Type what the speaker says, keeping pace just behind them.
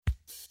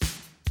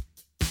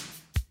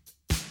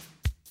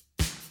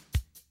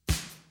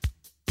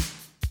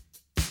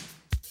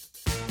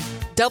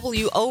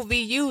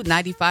WOVU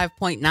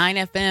 95.9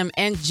 FM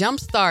and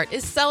Jumpstart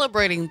is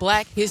celebrating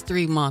Black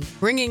History Month,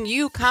 bringing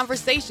you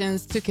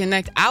conversations to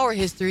connect our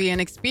history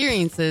and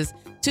experiences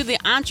to the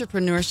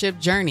entrepreneurship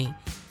journey.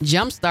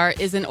 Jumpstart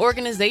is an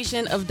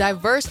organization of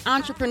diverse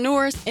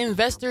entrepreneurs,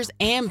 investors,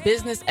 and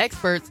business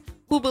experts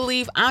who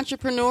believe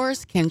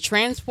entrepreneurs can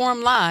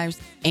transform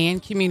lives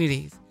and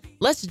communities.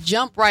 Let's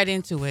jump right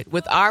into it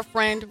with our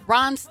friend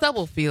Ron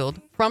Stubblefield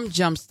from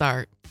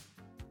Jumpstart.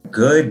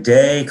 Good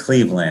day,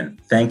 Cleveland.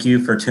 Thank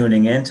you for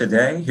tuning in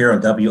today here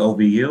on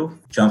WOVU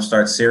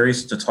Jumpstart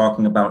series to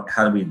talking about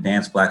how do we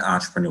advance Black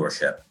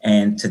entrepreneurship.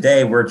 And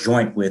today we're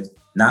joined with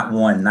not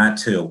one, not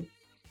two,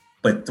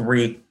 but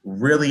three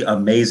really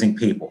amazing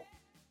people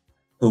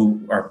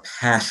who are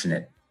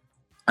passionate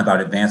about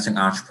advancing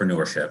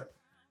entrepreneurship.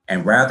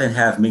 And rather than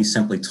have me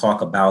simply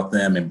talk about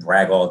them and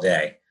brag all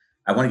day,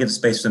 I want to give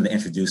space for them to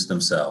introduce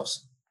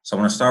themselves. So I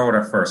want to start with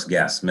our first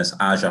guest, Ms.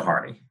 Aja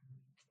Hardy.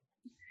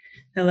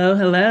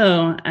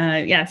 Hello.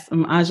 Yes,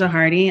 I'm Aja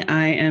Hardy.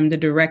 I am the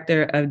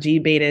director of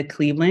G-Beta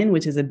Cleveland,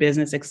 which is a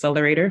business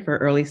accelerator for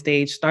early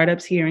stage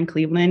startups here in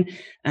Cleveland.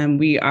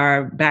 We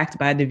are backed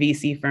by the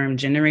VC firm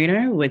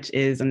Generator, which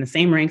is on the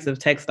same ranks of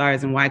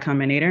Techstars and Y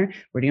Combinator.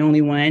 We're the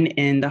only one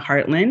in the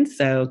Heartland,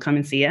 so come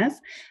and see us.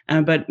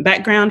 But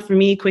background for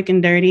me, quick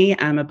and dirty,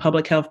 I'm a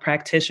public health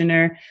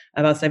practitioner,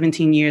 about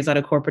 17 years out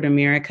of corporate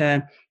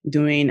America,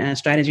 doing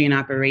strategy and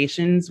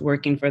operations,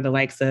 working for the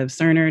likes of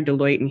Cerner,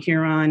 Deloitte, and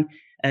Huron.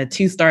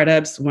 Two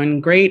startups, one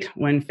great,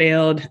 one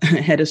failed,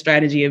 head of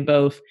strategy of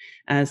both.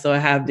 So I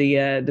have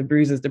the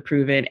bruises to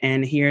prove it,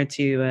 and here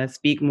to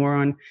speak more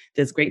on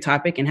this great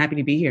topic, and happy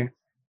to be here.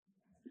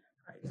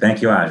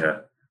 Thank you,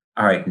 Aja.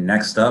 All right,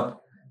 next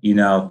up,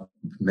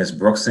 Ms.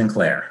 Brooke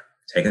Sinclair.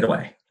 Take it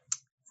away.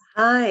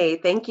 Hi,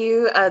 thank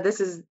you. This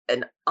is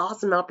an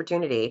awesome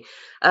opportunity.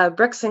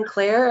 Brooke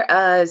Sinclair,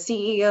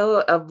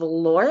 CEO of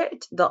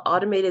Valorit, the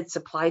automated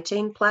supply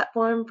chain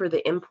platform for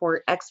the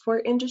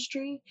import-export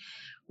industry.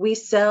 We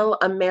sell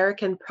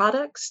American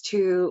products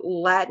to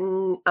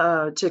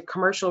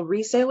commercial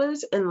resellers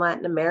in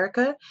Latin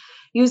America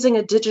using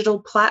a digital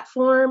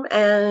platform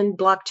and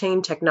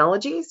blockchain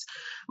technologies.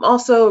 I'm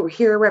also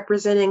here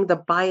representing the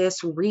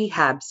Bias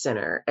Rehab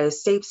Center, a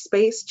safe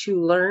space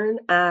to learn,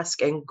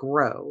 ask, and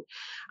grow.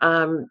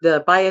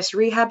 The Bias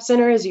Rehab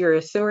Center is your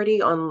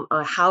authority on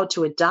how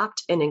to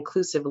adopt an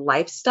inclusive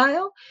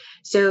lifestyle.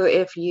 So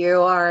if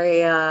you are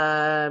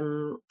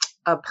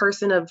a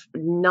person of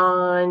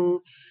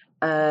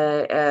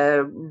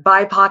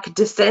BIPOC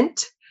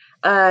descent,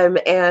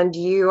 and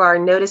you are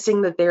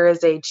noticing that there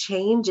is a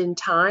change in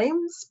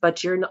times,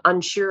 but you're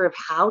unsure of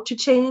how to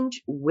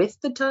change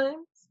with the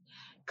times,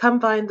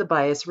 come find the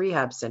Bias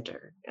Rehab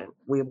Center, and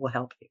we will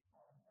help you.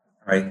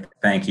 All right,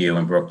 thank you.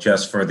 And Brooke,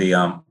 just for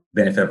the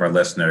benefit of our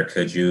listener,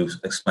 could you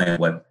explain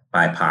what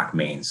BIPOC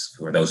means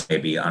for those who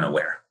may be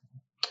unaware?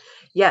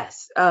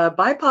 Yes,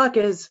 BIPOC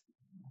is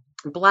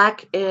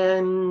Black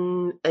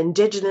and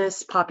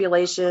Indigenous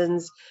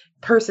populations,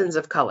 persons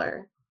of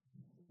color.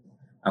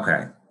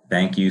 Okay,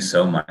 thank you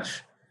so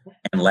much.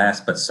 And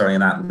last but certainly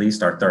not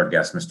least, our third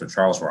guest, Mr.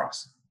 Charles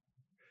Ross.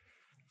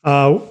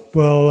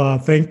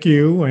 Thank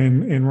you.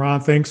 And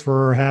Ron, thanks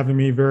for having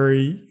me.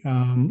 Very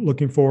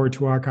looking forward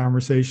to our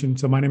conversation.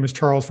 So my name is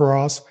Charles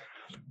Ross,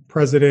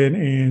 President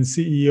and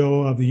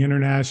CEO of the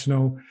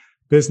International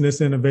Business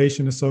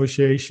Innovation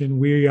Association.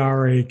 We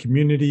are a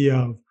community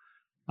of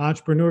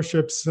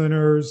entrepreneurship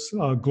centers,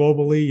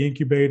 globally,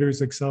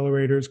 incubators,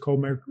 accelerators,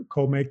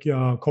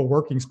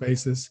 co-working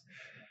spaces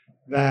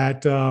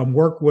that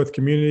work with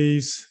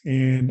communities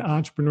and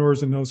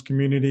entrepreneurs in those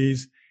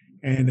communities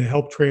and to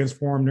help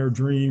transform their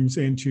dreams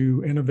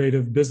into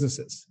innovative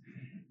businesses.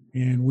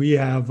 And we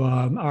have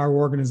our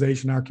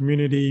organization, our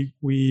community,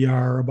 we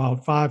are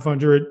about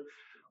 500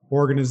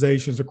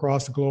 organizations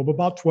across the globe,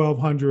 about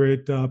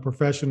 1,200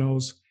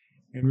 professionals,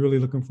 and really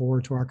looking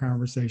forward to our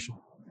conversation.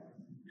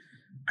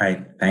 All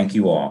right, thank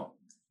you all.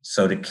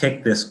 So to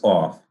kick this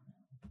off,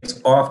 it's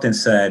often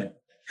said,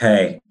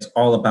 hey, it's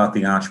all about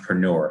the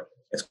entrepreneur.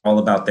 It's all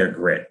about their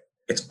grit.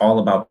 It's all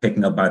about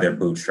picking up by their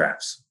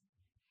bootstraps.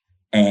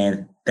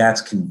 And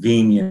that's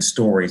convenient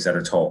stories that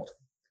are told.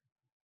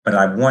 But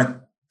I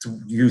want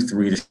you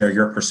three to share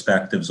your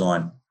perspectives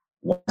on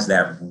why is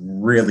that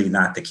really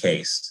not the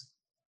case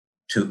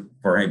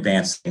for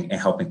advancing and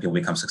helping people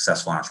become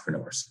successful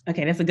entrepreneurs.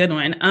 Okay, that's a good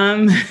one.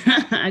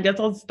 I guess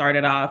I'll start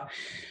it off.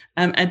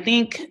 I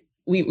think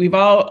we've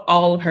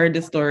all heard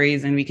the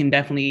stories, and we can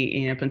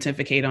definitely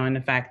pontificate on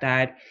the fact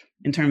that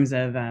in terms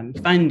of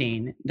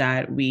funding,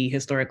 that we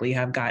historically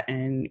have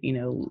gotten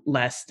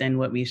less than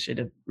what we should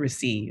have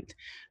received.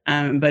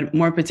 But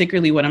more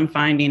particularly, what I'm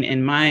finding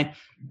in my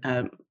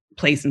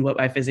place and what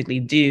I physically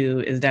do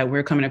is that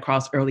we're coming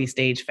across early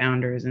stage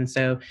founders, and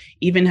so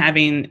even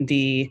having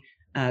the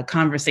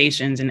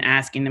conversations and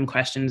asking them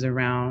questions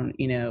around,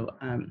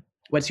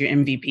 what's your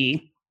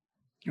MVP,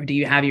 or do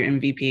you have your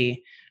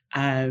MVP?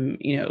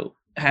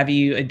 Have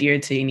you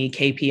adhered to any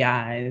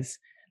KPIs?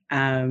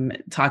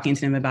 Talking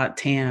to them about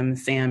TAM,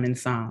 SAM, and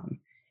SOM,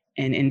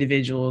 and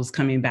individuals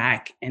coming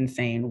back and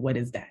saying, what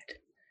is that?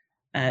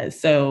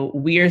 So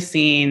we are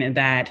seeing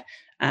that,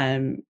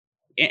 and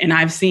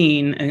I've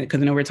seen,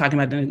 because I know we're talking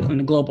about in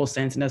the global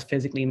sense and us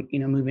physically,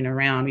 moving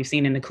around. We've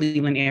seen in the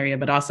Cleveland area,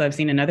 but also I've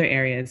seen in other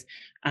areas,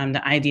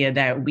 the idea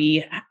that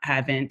we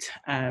haven't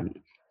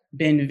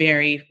been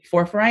very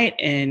forthright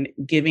in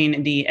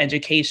giving the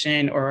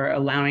education or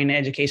allowing the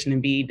education to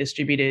be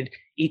distributed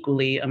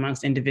equally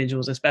amongst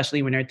individuals,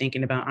 especially when they're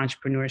thinking about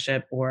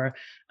entrepreneurship or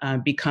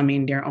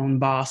becoming their own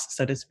boss,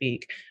 so to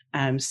speak.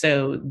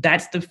 So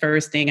that's the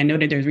first thing. I know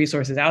that there's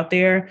resources out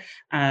there.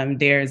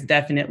 There's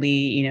definitely,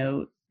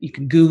 you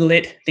can Google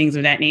it, things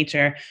of that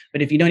nature.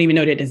 But if you don't even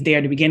know that it's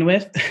there to begin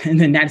with,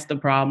 then that's the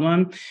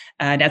problem.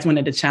 That's one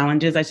of the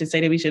challenges, I should say,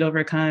 that we should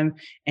overcome.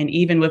 And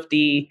even with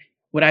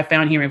what I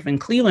found here in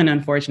Cleveland,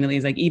 unfortunately,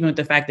 is like, even with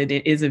the fact that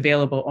it is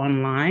available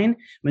online,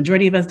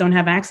 majority of us don't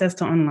have access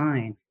to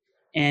online.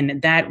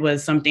 And that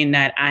was something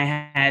that I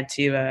had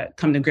to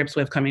come to grips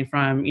with, coming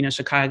from,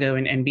 Chicago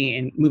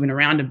and moving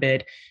around a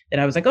bit,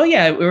 that I was like, oh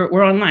yeah,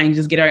 we're online. You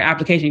just get our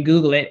application,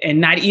 Google it, and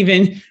not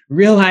even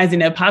realizing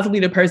that possibly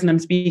the person I'm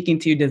speaking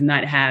to does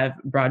not have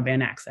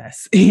broadband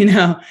access,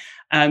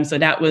 So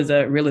that was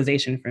a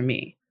realization for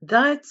me.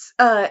 That's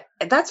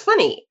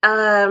funny.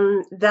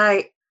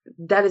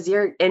 That is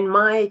in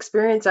my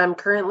experience. I'm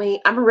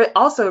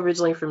also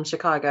originally from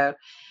Chicago,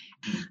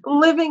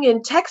 living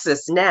in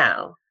Texas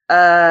now.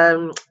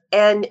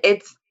 And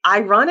it's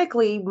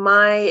ironically,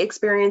 my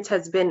experience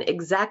has been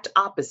exact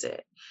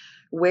opposite,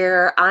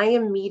 where I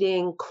am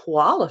meeting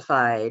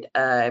qualified,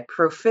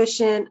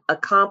 proficient,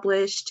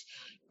 accomplished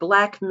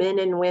Black men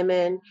and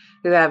women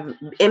who have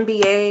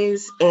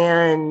MBAs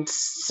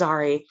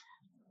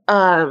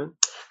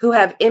who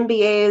have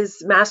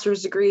MBAs,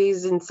 master's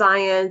degrees in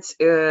science,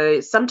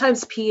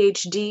 sometimes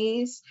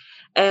PhDs,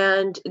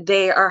 and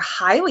they are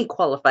highly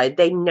qualified.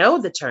 They know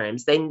the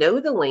terms, they know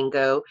the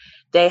lingo,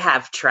 they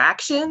have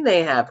traction,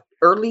 they have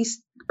early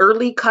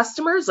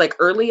customers, like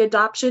early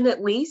adoption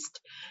at least,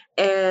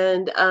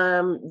 and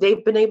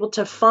they've been able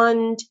to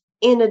fund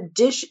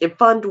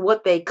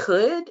what they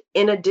could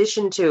in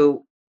addition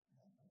to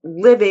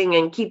living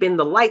and keeping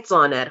the lights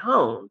on at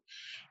home.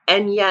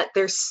 And yet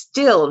they're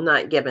still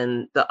not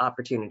given the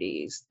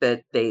opportunities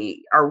that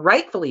they are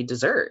rightfully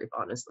deserve,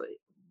 honestly.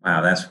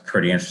 Wow, that's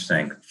pretty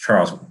interesting.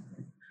 Charles.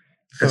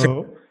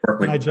 So,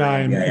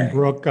 Ajay and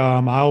Brooke,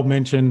 I'll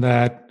mention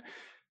that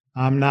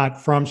I'm not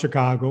from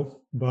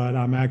Chicago, but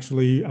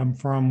I'm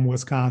from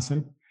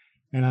Wisconsin,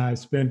 and I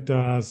spent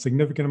a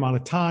significant amount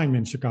of time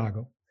in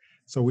Chicago.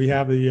 So we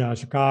have the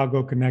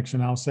Chicago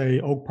connection. I'll say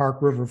Oak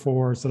Park River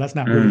Forest. So that's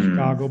not really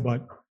Chicago,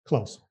 but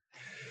close.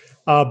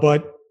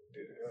 But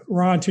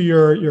Ron, to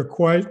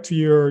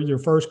your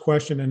first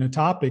question and the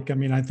topic, I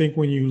mean, I think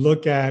when you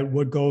look at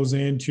what goes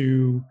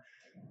into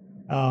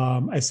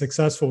a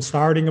successful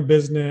starting a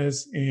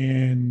business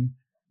and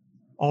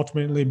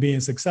ultimately being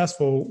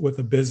successful with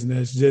a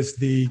business, just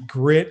the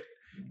grit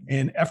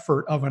and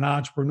effort of an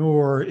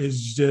entrepreneur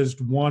is just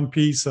one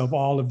piece of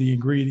all of the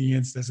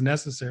ingredients that's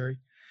necessary.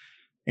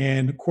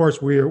 And of course,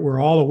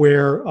 we're all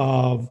aware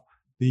of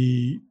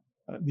the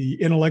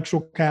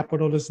intellectual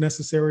capital that's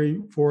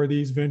necessary for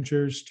these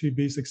ventures to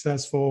be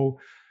successful,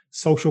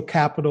 social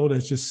capital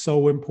that's just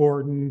so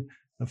important,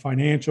 the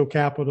financial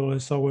capital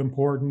is so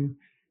important,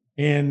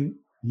 and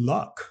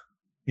luck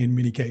in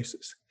many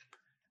cases.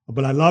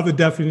 But I love the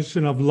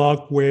definition of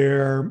luck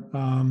where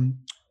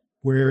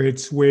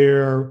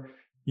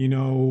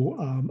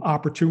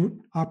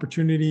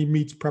opportunity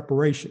meets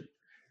preparation.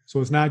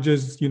 So it's not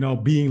just,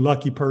 being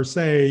lucky per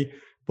se,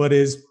 but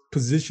is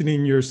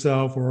positioning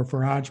yourself, or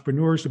for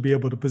entrepreneurs to be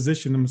able to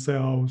position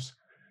themselves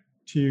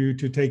to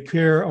take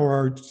care,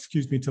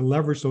 to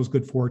leverage those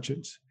good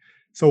fortunes.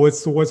 So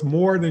it's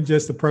more than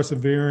just the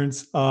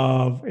perseverance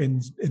of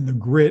and the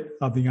grit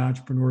of the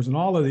entrepreneurs, and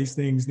all of these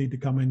things need to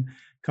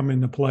come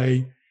into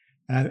play.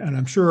 And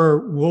I'm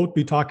sure we'll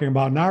be talking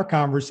about in our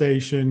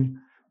conversation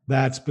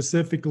that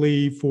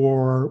specifically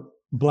for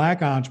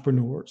Black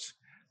entrepreneurs,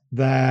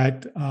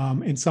 that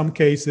in some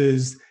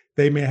cases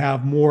they may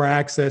have more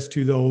access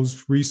to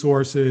those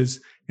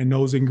resources and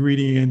those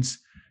ingredients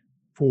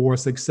for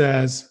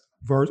success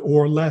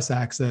or less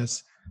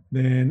access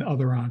than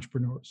other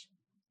entrepreneurs.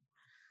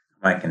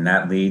 Mike, and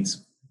that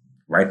leads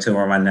right to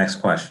my next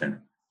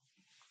question.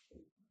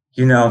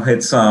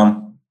 It's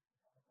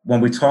when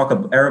we talk,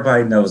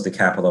 everybody knows the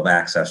capital of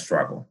access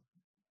struggle.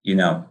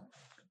 Or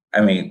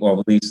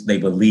at least they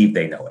believe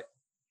they know it.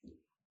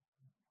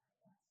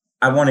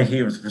 I want to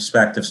hear the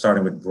perspective,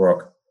 starting with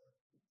Brooke.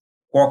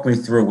 Walk me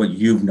through what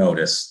you've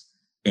noticed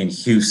in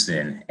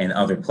Houston and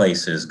other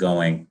places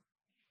going.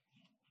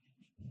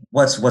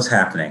 What's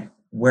happening?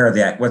 Where are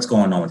they at? What's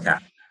going on with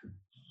capital?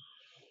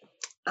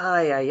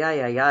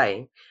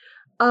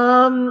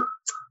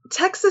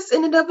 Texas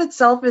in and of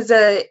itself is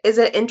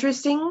an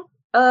interesting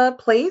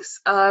place.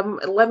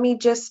 Let me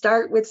just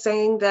start with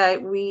saying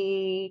that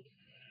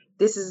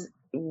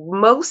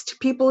most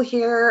people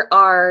here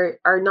are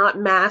not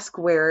mask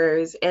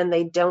wearers, and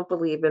they don't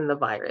believe in the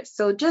virus.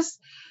 So just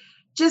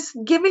just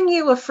giving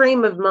you a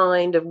frame of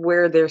mind of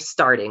where they're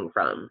starting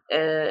from.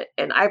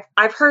 And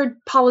I've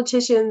heard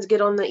politicians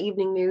get on the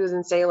evening news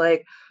and say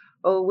like,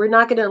 "Oh, we're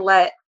not going to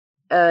let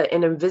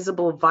an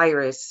invisible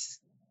virus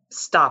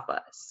stop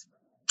us."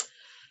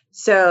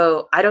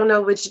 So I don't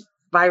know which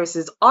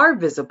viruses are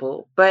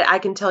visible, but I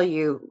can tell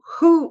you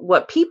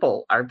what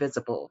people are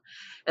visible.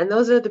 And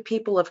those are the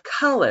people of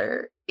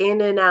color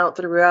in and out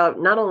throughout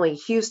not only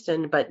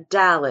Houston, but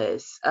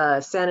Dallas,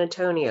 San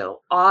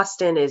Antonio.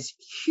 Austin is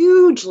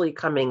hugely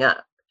coming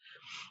up.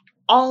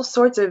 All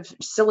sorts of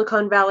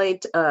Silicon Valley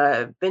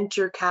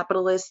venture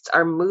capitalists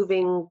are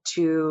moving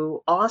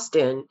to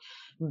Austin,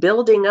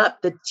 building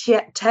up the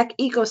tech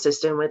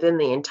ecosystem within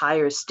the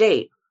entire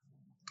state.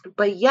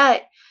 But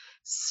yet,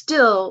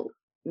 still,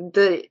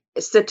 the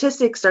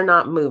statistics are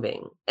not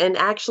moving. And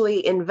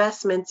actually,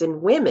 investments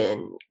in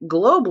women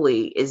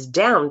globally is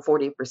down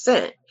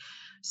 40%.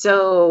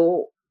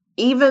 So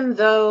even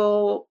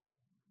though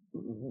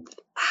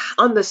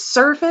on the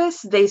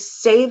surface, they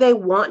say they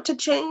want to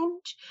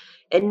change,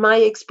 in my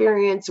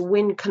experience,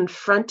 when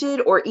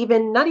confronted, or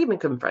even not even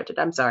confronted,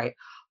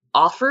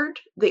 offered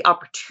the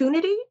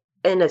opportunity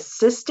and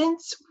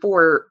assistance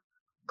for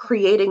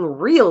creating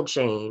real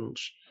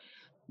change,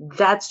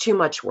 that's too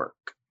much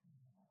work.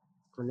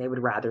 And they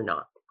would rather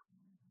not.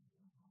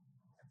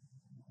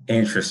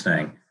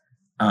 Interesting.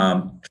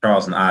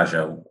 Charles and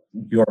Aja,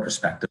 your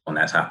perspective on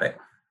that topic.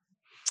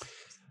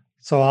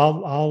 So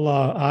I'll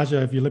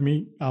Aja, if you let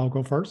me, I'll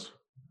go first.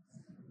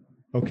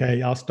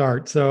 Okay, I'll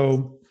start.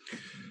 So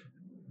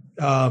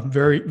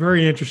very,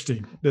 very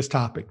interesting, this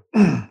topic.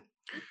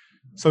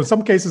 So in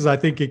some cases, I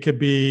think it could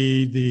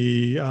be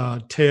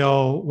the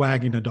tail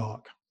wagging the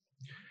dog.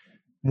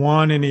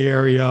 One, in the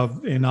area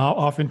of, and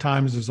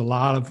oftentimes there's a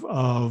lot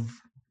of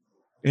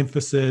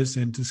emphasis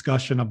and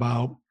discussion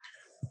about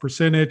the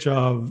percentage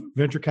of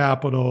venture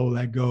capital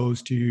that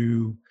goes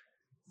to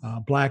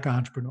Black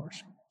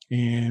entrepreneurs.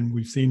 And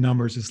we've seen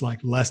numbers, it's like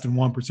less than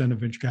 1% of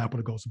venture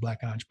capital goes to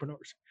Black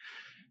entrepreneurs.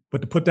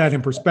 But to put that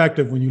in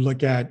perspective, when you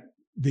look at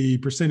the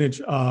percentage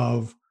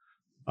of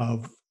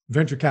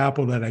venture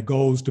capital that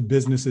goes to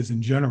businesses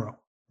in general,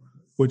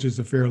 which is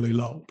a fairly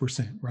low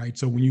percent, right?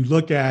 So when you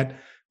look at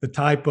the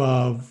type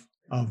of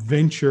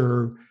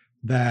venture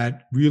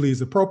that really is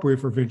appropriate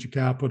for venture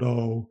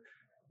capital,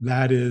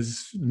 that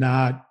is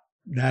not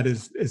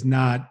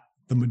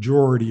the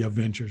majority of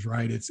ventures,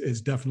 right?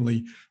 It's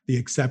definitely the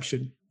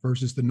exception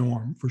versus the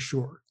norm, for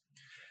sure.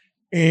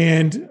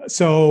 And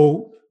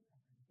so,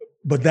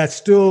 but that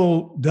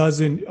still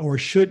doesn't or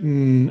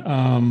shouldn't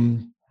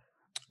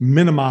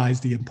minimize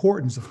the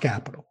importance of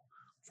capital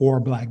for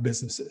Black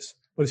businesses.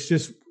 But it's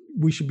just,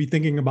 we should be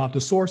thinking about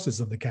the sources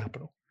of the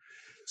capital.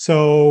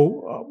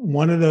 So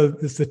one of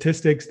the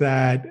statistics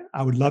that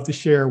I would love to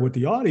share with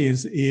the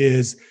audience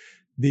is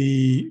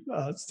the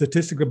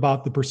statistic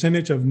about the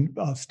percentage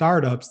of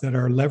startups that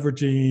are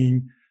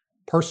leveraging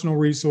personal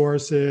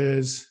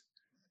resources,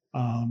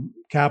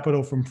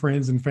 capital from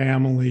friends and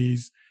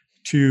families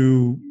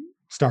to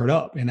start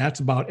up. And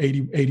that's about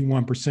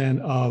 81%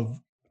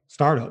 of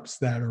startups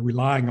that are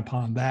relying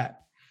upon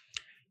that.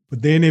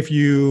 But then if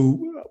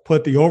you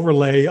put the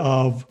overlay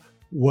of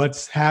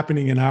what's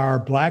happening in our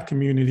Black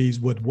communities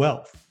with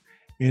wealth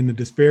and the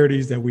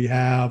disparities that we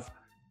have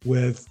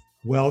with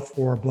wealth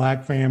for a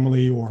Black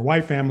family or a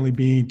white family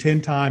being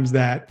 10 times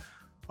that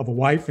of a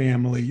white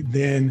family,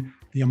 then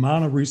the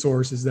amount of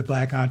resources that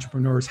Black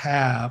entrepreneurs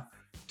have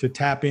to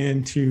tap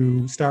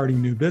into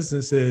starting new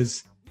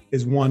businesses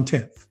is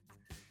 1/10.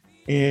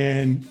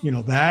 And,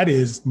 that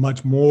is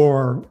much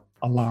more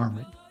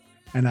alarming.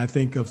 And I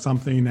think of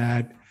something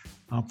that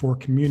for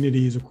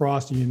communities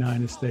across the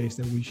United States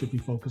that we should be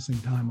focusing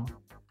time on.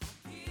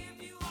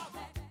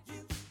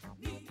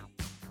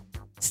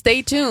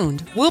 Stay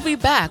tuned. We'll be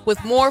back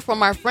with more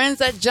from our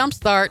friends at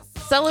Jumpstart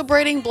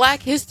celebrating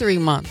Black History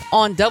Month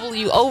on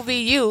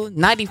WOVU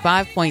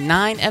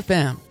 95.9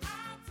 FM.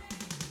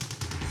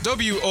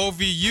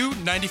 WOVU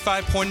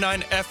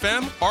 95.9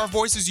 FM, Our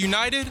Voices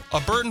United, a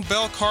Burton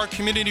Bell Carr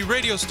community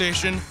radio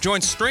station,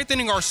 joins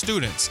Strengthening Our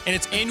Students in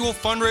its annual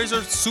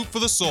fundraiser, Soup for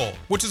the Soul,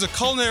 which is a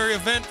culinary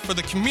event for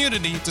the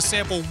community to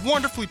sample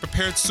wonderfully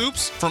prepared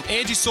soups from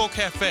Angie's Soul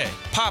Cafe,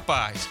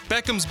 Popeyes,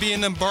 Beckham's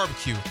B&M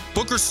Barbecue,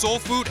 Booker's Soul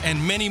Food,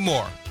 and many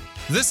more.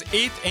 This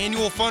 8th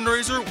annual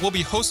fundraiser will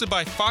be hosted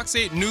by Fox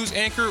 8 News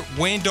anchor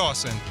Wayne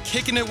Dawson,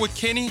 Kicking It with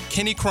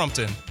Kenny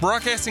Crumpton,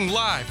 broadcasting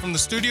live from the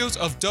studios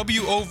of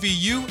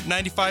WOVU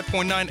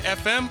 95.9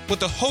 FM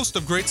with a host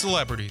of great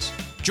celebrities.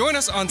 Join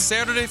us on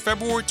Saturday,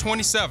 February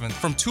 27th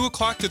from 2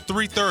 o'clock to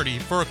 3:30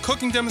 for a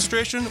cooking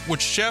demonstration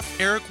with Chef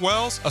Eric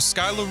Wells of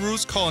Skylar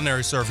Rue's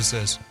Culinary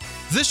Services.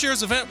 This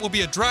year's event will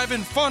be a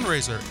drive-in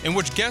fundraiser in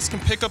which guests can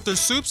pick up their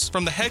soups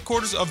from the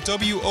headquarters of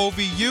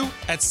WOVU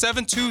at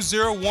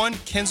 7201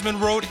 Kinsman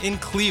Road in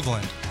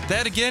Cleveland.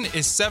 That again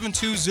is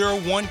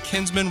 7201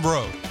 Kinsman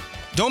Road.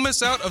 Don't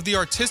miss out of the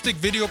artistic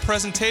video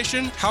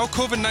presentation, How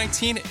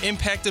COVID-19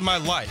 Impacted My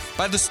Life,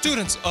 by the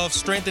students of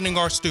Strengthening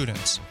Our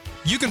Students.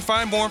 You can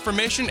find more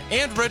information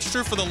and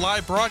register for the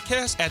live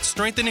broadcast at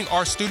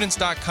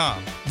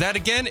strengtheningourstudents.com. That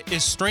again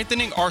is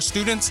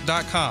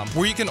strengtheningourstudents.com,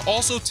 where you can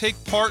also take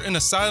part in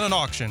a silent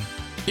auction.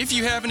 If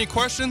you have any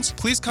questions,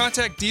 please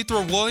contact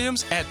Deethra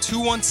Williams at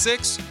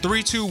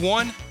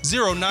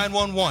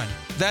 216-321-0911.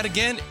 That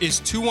again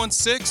is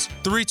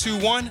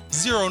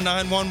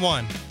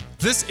 216-321-0911.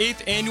 This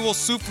 8th annual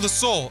Soup for the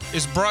Soul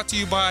is brought to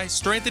you by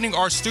Strengthening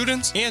Our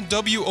Students and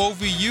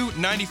WOVU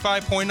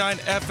 95.9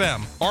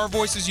 FM, Our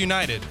Voices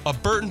United, a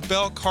Burton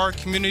Bell Carr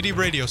community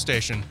radio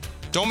station.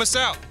 Don't miss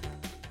out.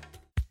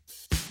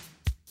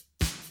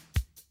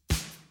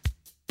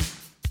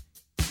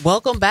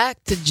 Welcome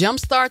back to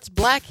Jumpstart's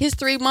Black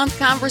History Month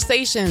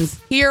Conversations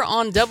here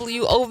on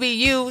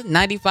WOVU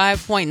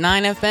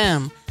 95.9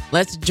 FM.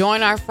 Let's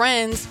join our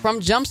friends from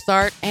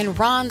Jumpstart and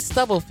Ron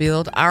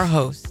Stubblefield, our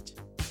host.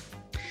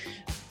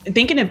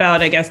 Thinking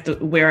about, I guess,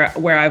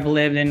 where I've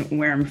lived and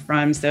where I'm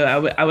from.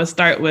 So I would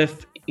start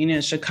with,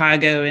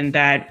 Chicago, and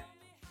that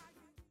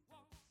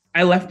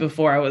I left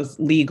before I was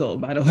legal,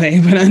 by the way,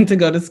 but to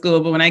go to school.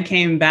 But when I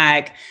came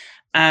back,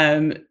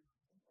 I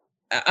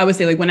would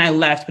say, like, when I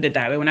left, put it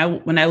that way.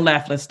 When I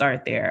left, let's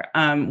start there.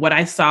 What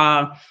I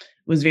saw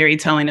was very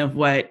telling of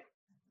what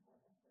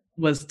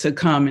was to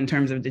come in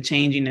terms of the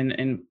changing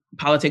in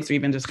politics, or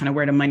even just kind of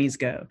where the monies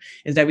go,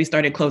 is that we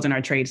started closing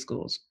our trade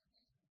schools.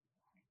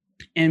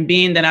 And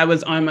being that I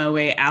was on my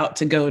way out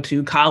to go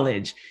to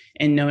college,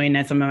 and knowing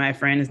that some of my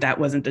friends, that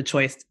wasn't the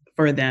choice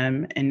for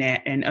them,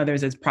 and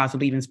others has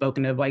possibly even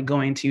spoken of like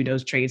going to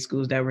those trade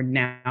schools that were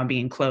now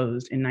being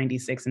closed in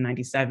 96 and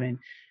 97,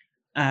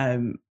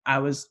 I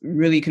was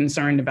really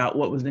concerned about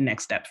what was the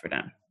next step for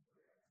them.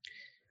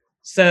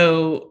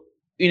 So,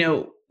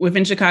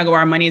 within Chicago,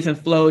 our monies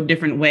have flowed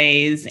different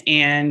ways,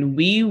 and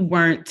we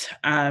weren't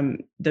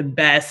the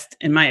best,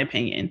 in my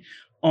opinion,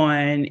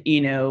 on,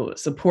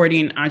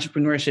 supporting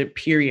entrepreneurship,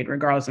 period,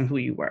 regardless of who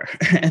you were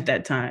at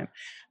that time.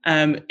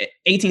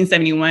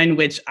 1871,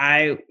 which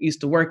I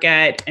used to work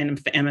at and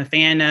am a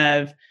fan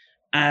of,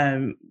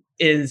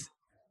 is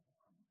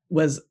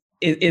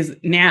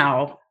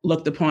now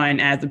looked upon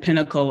as the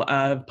pinnacle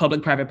of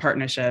public-private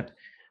partnership.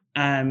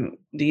 The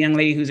young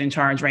lady who's in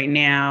charge right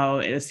now,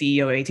 the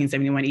CEO of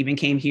 1871, even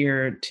came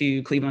here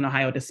to Cleveland,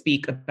 Ohio, to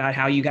speak about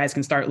how you guys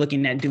can start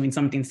looking at doing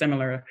something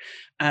similar.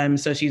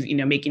 So she's,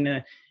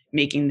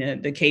 making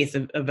the case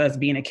of us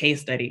being a case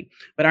study.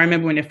 But I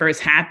remember when it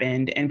first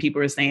happened and people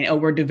were saying, oh,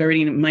 we're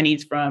diverting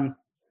monies from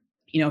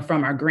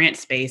our grant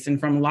space and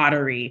from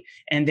lottery.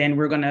 And then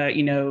we're going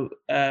to,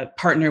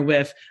 partner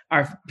with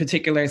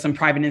some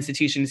private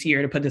institutions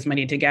here to put this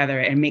money together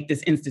and make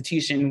this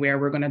institution where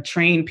we're going to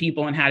train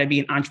people on how to be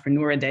an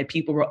entrepreneur, that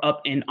people were up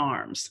in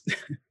arms.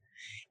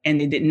 And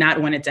they did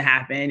not want it to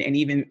happen, and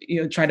even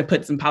try to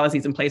put some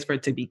policies in place for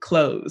it to be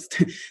closed.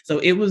 So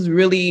it was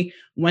really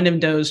one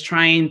of those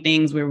trying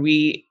things where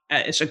we,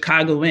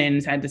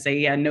 Chicagoans, had to say,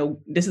 yeah,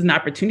 no, this is an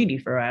opportunity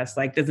for us.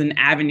 Like, there's an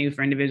avenue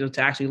for individuals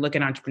to actually look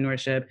at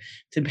entrepreneurship,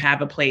 to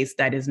have a place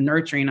that is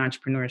nurturing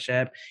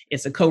entrepreneurship.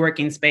 It's a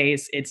co-working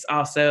space. It's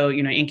also,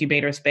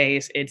 incubator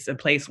space. It's a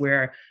place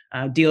where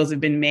deals have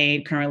been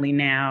made currently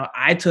now.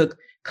 I took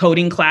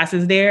coding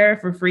classes there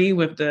for free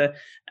with a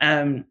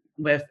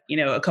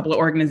couple of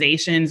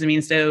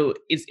organizations. So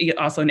it's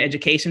also an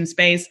education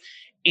space.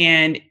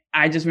 And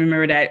I just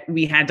remember that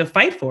we had to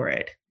fight for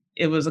it.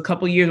 It was a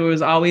couple of years where it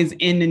was always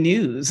in the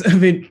news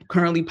of it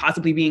currently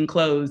possibly being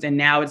closed. And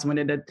now it's one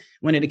of the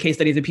case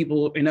studies that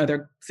people in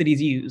other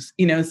cities use,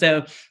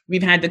 so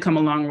we've had to come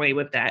a long way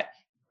with that.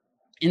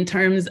 In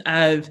terms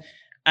of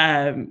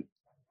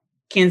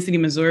Kansas City,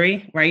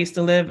 Missouri, where I used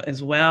to live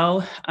as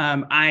well,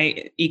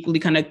 I equally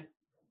kind of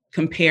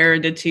compare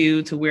the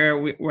two to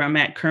where I'm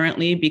at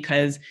currently,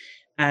 because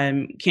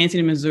Kansas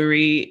City,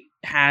 Missouri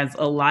has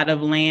a lot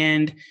of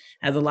land,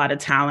 has a lot of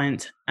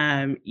talent,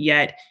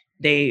 yet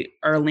they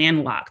are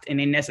landlocked, and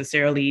they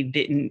necessarily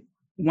didn't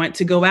want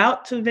to go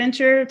out to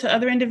venture to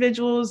other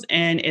individuals.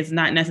 And it's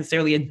not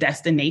necessarily a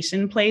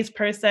destination place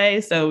per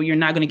se. So you're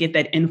not going to get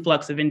that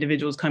influx of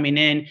individuals coming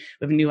in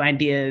with new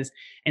ideas.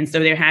 And so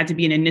there had to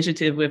be an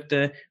initiative with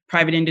the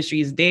private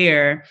industries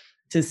there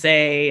to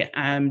say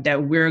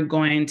that we're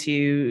going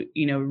to,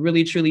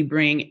 really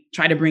truly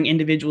try to bring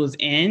individuals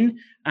in.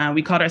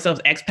 We called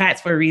ourselves expats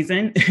for a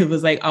reason. It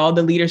was like all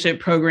the leadership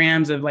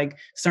programs of like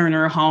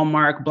Cerner,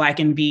 Hallmark, Black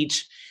and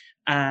Veatch,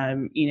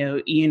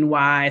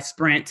 E&Y,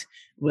 Sprint,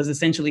 was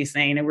essentially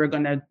saying that we're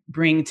going to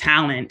bring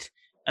talent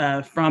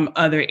from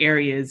other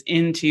areas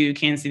into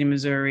Kansas City,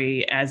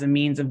 Missouri as a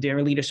means of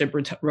their leadership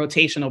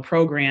rotational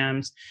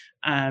programs,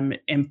 and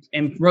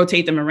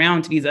rotate them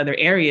around to these other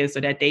areas so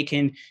that they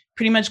can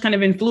pretty much kind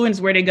of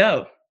influence where they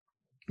go,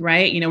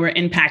 right? We're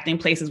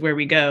impacting places where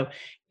we go.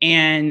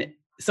 And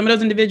some of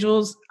those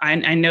individuals,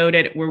 I know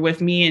that were with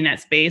me in that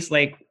space,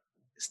 like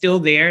still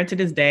there to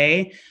this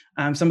day.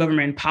 Some of them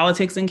are in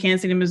politics in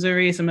Kansas City,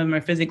 Missouri. Some of them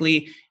are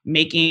physically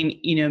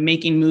making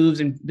moves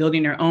and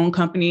building their own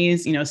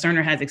companies.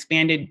 Cerner has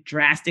expanded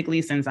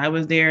drastically since I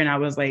was there. And I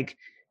was like,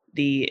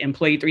 the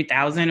Employee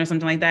 3000 or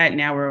something like that.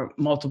 Now we're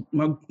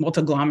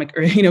multi-glomic,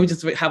 or, we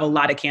just have a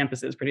lot of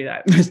campuses pretty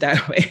much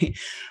that way.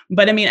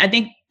 But I mean, I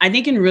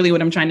think in really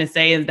what I'm trying to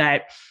say is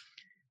that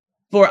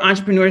for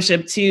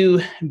entrepreneurship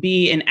to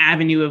be an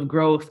avenue of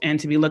growth and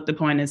to be looked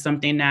upon as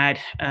something that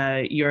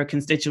your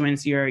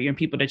constituents, your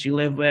people that you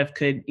live with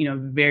could,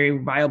 very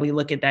viably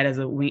look at that as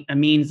a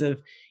means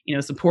of,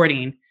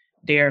 supporting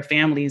their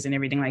families and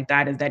everything like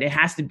that, is that it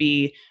has to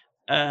be,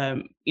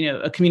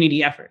 a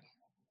community effort.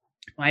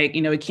 Like,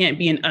 it can't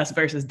be an us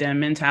versus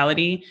them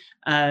mentality.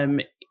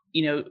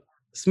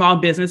 Small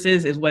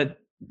businesses is what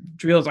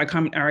drills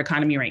our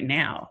economy right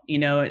now,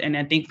 and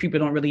I think people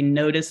don't really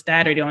notice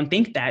that, or don't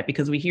think that,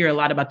 because we hear a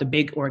lot about the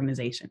big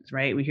organizations,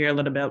 right? We hear a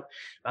little bit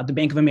about the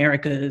Bank of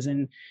Americas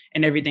and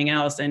everything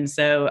else. And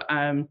so,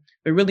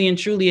 but really and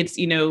truly, it's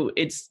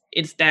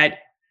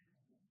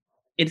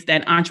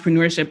that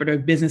entrepreneurship or the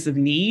business of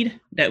need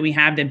that we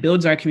have that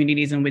builds our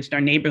communities in which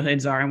our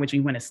neighborhoods are, in which we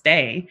want to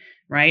stay,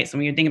 right? So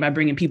when you're thinking about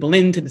bringing people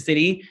into the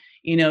city,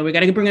 we got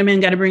to bring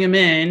them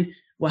in.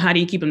 Well, how do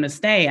you keep them to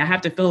stay? I have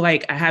to feel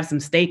like I have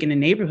some stake in the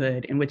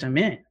neighborhood in which I'm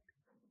in,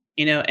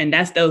 and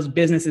that's those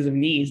businesses of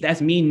needs.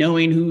 That's me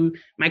knowing who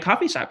my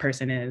coffee shop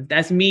person is.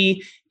 That's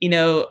me,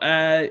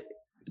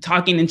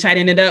 talking and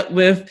chatting it up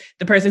with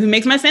the person who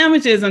makes my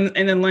sandwiches and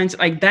then lunch.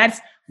 Like, that's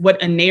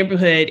what a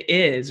neighborhood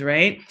is,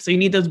 right? So you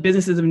need those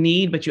businesses of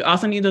need, but you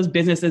also need those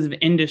businesses of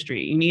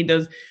industry. You need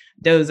those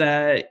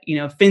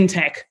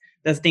fintech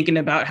that's thinking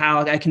about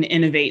how I can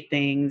innovate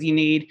things. You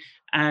need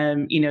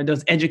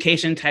those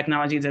education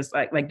technologies that's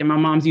like that my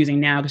mom's using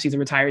now because she's a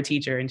retired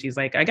teacher, and she's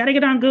like, I got to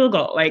get on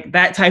Google, like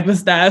that type of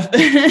stuff.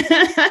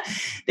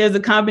 There's a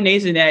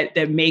combination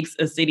that makes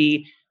a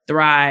city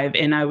thrive.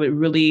 And I would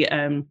really,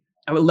 I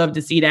would love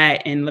to see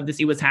that, and love to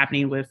see what's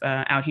happening with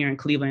out here in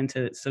Cleveland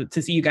to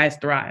see you guys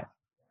thrive.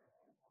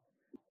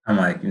 I'm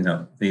like,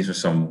 these are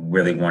some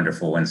really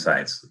wonderful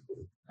insights.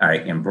 All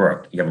right. And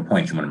Brooke, you have a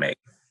point you want to make?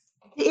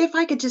 If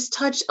I could just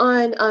touch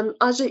on,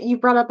 Aja, you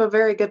brought up a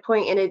very good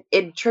point, and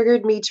it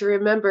triggered me to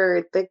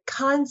remember the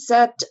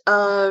concept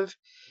of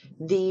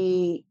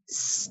the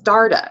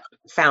startup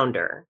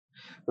founder,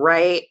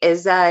 right?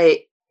 Is that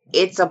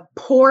it's a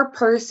poor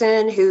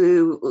person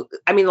who,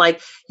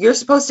 you're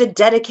supposed to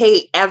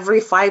dedicate every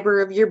fiber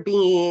of your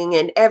being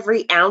and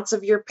every ounce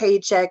of your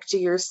paycheck to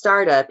your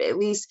startup. At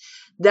least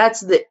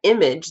that's the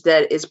image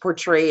that is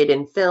portrayed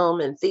in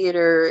film and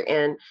theater,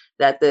 and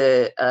that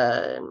the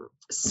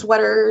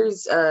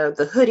sweaters,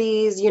 the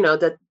hoodies,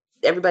 that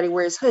everybody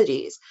wears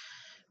hoodies.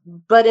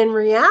 But in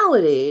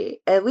reality,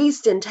 at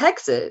least in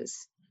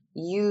Texas,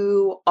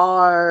 you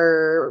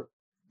are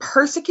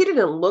persecuted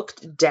and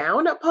looked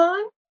down upon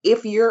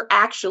if you're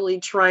actually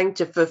trying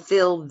to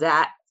fulfill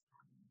that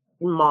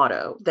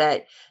motto,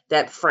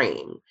 that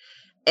frame.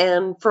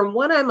 And from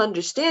what I'm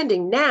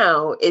understanding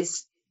now,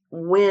 is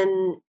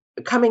when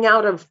coming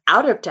out of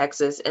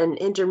Texas and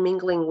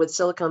intermingling with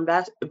Silicon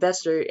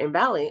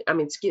Valley,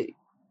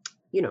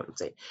 you know what I'm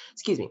saying?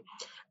 Excuse me.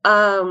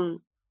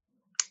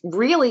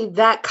 Really,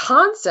 that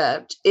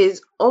concept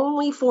is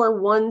only for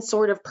one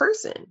sort of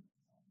person.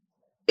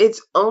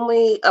 It's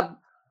only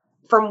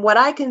from what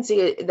I can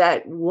see,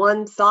 that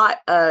one thought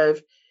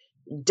of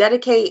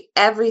dedicate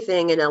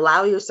everything and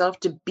allow yourself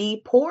to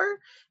be poor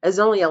is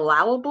only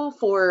allowable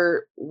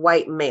for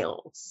white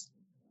males.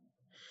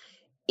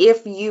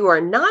 If you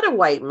are not a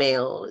white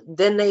male,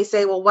 then they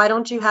say, well, why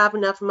don't you have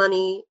enough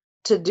money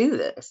to do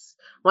this?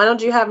 Why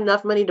don't you have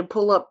enough money to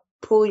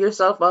pull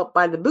yourself up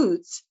by the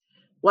boots?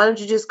 Why don't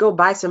you just go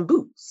buy some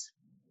boots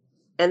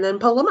and then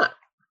pull them up,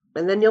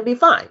 and then you'll be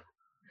fine?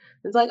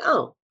 It's like,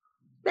 oh,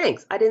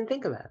 thanks. I didn't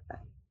think about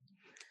that.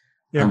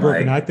 Yeah,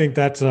 Brooke, and I think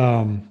that's,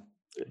 I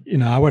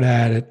would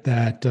add it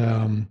that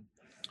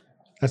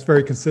that's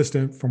very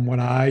consistent from what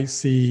I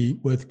see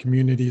with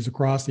communities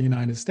across the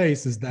United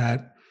States, is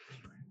that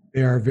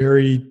there are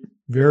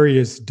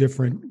various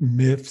different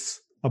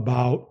myths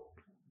about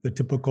the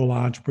typical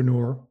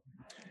entrepreneur.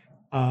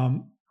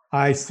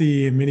 I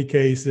see in many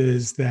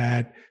cases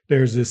that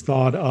there's this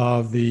thought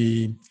of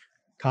the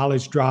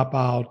college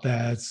dropout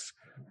that's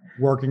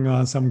working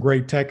on some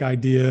great tech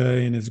idea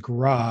in his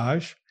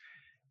garage.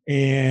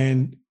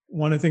 And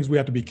one of the things we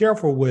have to be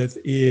careful with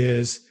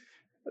is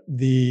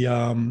the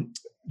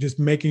just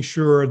making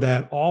sure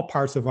that all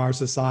parts of our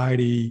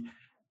society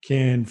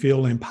can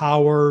feel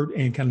empowered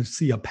and kind of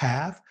see a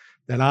path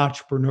that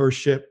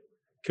entrepreneurship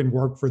can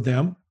work for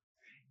them,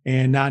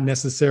 and not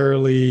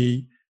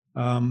necessarily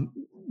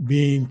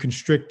being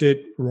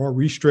constricted or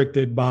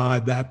restricted by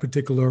that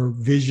particular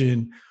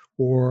vision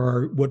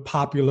or what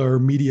popular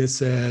media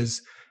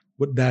says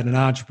that an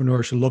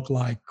entrepreneur should look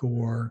like,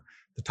 or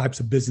the types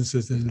of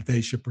businesses that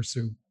they should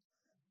pursue.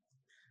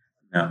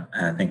 No,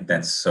 I think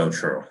that's so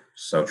true.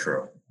 So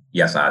true.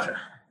 Yes, Aja.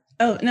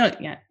 Oh, no.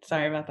 Yeah.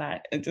 Sorry about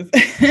that. It just,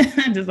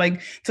 just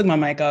like took my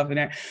mic off in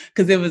there,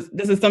 because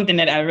this is something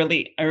that I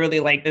really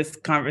like this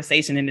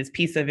conversation and this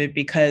piece of it,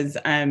 because,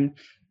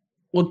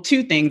 well,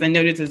 two things. I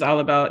know this is all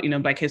about,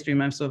 Black History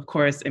Month. So of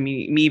course,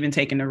 me even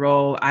taking the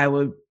role, I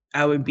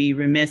would be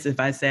remiss if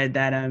I said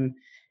that,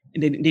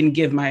 didn't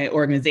give my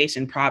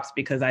organization props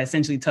because I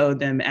essentially told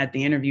them at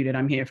the interview that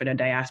I'm here for the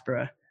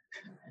diaspora.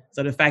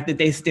 So the fact that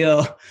they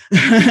still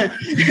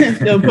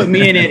put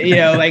me in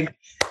it, like,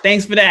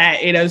 thanks for that.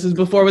 This was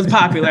before it was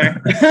popular.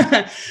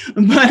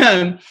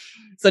 But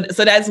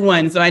so that's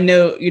one. So I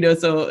know,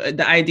 so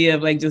the idea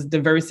of like just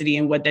diversity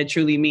and what that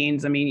truly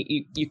means. I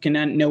mean, you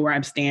can know where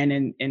I'm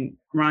standing. And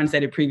Ron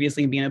said it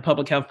previously, being a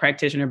public health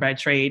practitioner by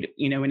trade,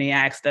 when they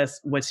asked us,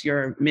 what's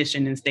your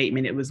mission and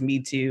statement? It was me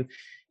to,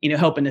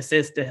 help and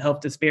assist the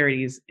health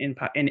disparities in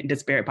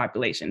disparate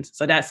populations.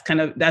 So that's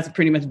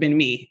pretty much been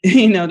me,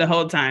 the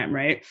whole time.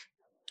 Right.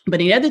 But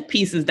the other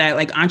piece is that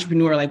like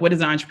entrepreneur, like what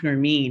does an entrepreneur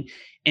mean?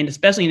 And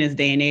especially in this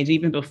day and age,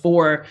 even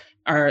before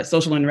our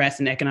social unrest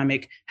and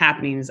economic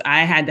happenings,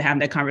 I had to have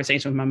that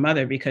conversation with my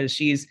mother because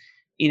she's,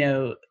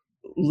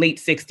 late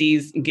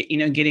 60s,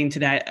 getting to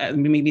that,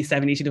 maybe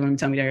 70s. She didn't want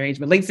to tell me their age,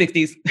 but late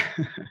 60s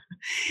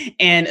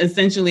and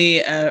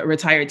essentially a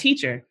retired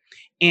teacher.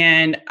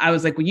 And I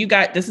was like, well,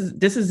 this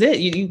is it.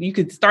 You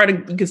could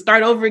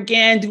start over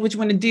again, do what you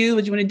want to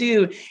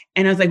do.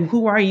 And I was like,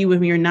 who are you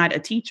when you're not a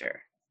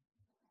teacher?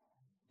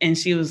 And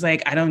she was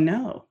like, I don't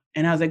know.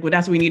 And I was like, well,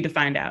 that's what we need to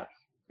find out.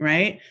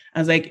 Right. I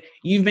was like,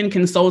 you've been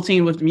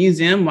consulting with the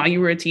museum while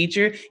you were a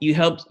teacher. You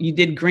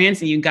did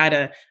grants and you got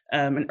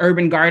an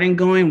urban garden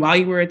going while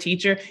you were a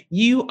teacher.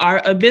 You are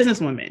a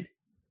businesswoman.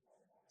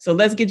 So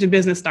let's get your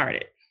business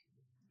started.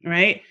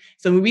 Right.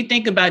 So when we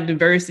think about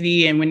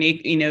diversity and when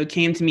they,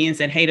 came to me and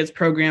said, hey, this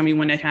program, we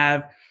want to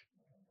have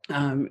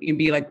it'd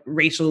be like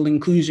racial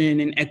inclusion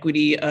and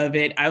equity of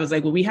it. I was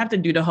like, well, we have to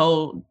do the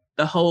whole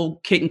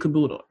kit and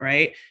caboodle.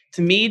 Right.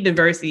 To me,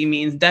 diversity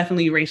means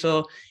definitely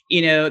racial,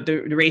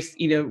 the race,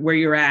 where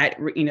you're at,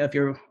 if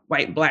you're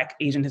white, Black,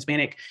 Asian,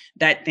 Hispanic,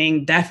 that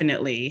thing,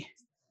 definitely.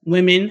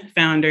 Women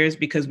founders,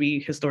 because we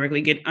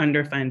historically get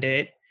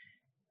underfunded,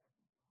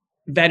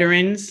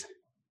 veterans,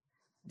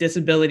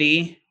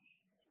 disability,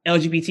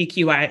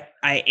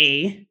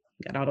 LGBTQIA,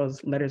 got all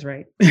those letters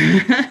right.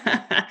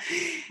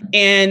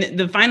 And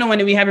the final one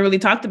that we haven't really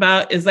talked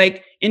about is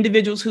like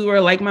individuals who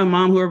are like my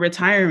mom, who are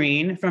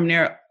retiring from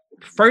their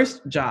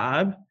first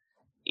job,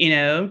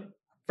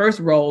 first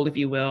role, if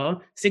you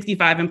will,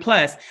 65 and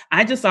plus.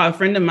 I just saw a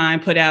friend of mine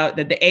put out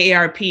that the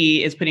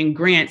AARP is putting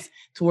grants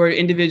toward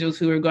individuals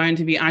who are going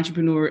to be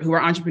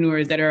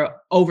entrepreneurs that are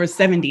over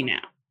 70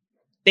 now.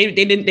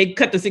 They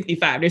cut the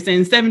 65. They're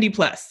saying 70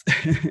 plus.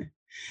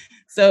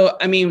 So,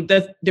 I mean,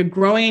 they're the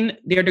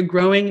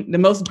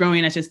most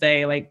growing, I should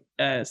say, like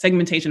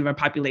segmentation of our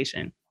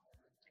population.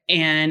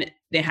 And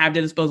they have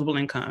the disposable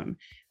income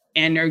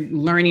and they're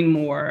learning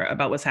more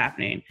about what's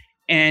happening.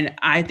 And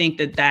I think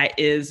that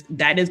is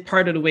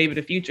part of the wave of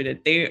the future,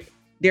 that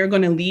they're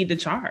going to lead the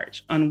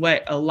charge on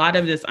what a lot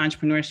of this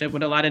entrepreneurship,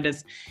 what a lot of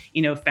this,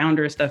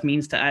 founder stuff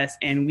means to us.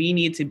 And we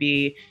need to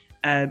be,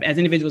 as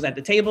individuals at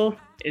the table,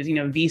 as,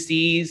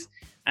 VCs,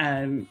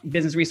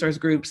 business resource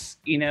groups,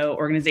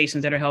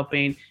 organizations that are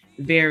helping,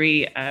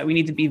 we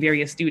need to be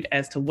very astute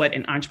as to what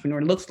an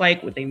entrepreneur looks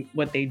like,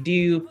 what they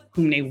do,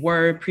 whom they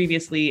were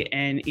previously,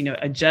 and,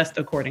 adjust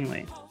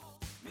accordingly.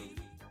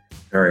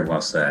 Very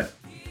well said.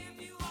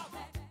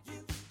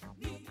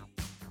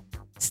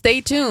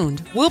 Stay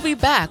tuned. We'll be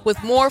back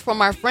with more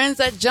from our friends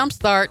at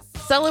Jumpstart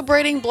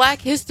celebrating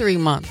Black History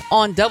Month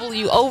on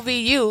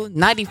WOVU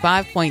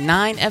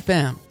 95.9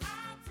 FM.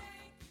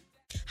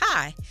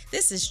 Hi,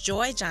 this is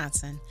Joy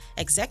Johnson,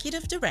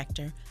 Executive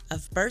Director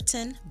of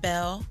Burton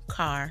Bell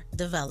Carr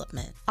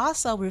Development,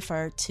 also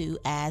referred to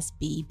as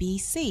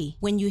BBC.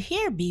 When you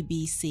hear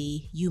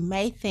BBC, you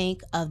may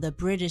think of the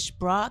British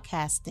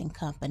Broadcasting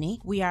Company.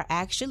 We are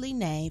actually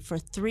named for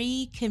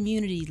 3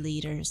 community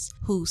leaders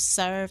who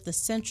served the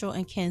Central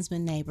and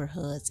Kinsman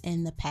neighborhoods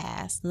in the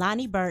past: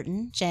 Lonnie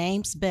Burton,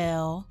 James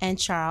Bell, and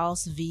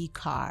Charles V.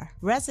 Carr.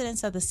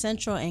 Residents of the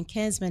Central and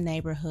Kinsman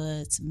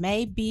neighborhoods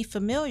may be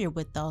familiar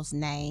with those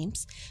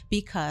names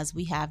because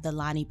we have the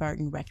Lonnie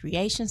Burton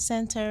Recreation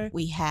Center,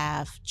 we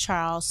have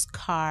Charles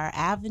Carr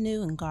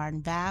Avenue in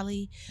Garden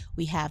Valley,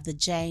 we have the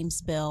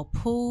James Bell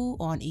Pool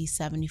on East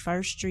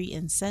 71st Street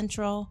in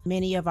Central.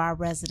 Many of our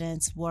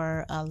residents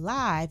were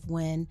alive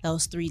when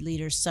those 3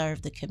 leaders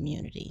served the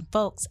community.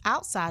 Folks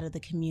outside of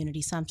the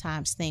community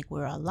sometimes think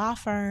we're a law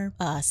firm,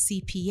 a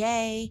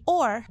CPA,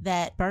 or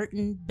that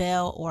Burton,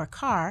 Bell, or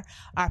Carr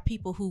are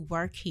people who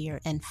work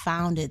here and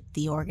founded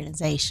the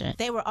organization.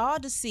 They were all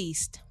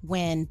deceased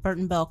when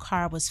Burton Bell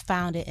Carr was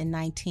founded in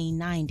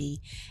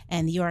 1990,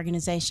 and the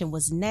organization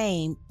was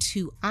named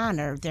to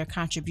honor their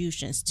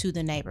contributions to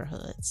the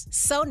neighborhoods.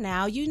 So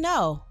now you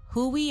know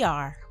who we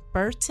are: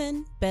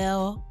 Burton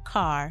Bell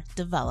Carr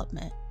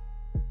Development.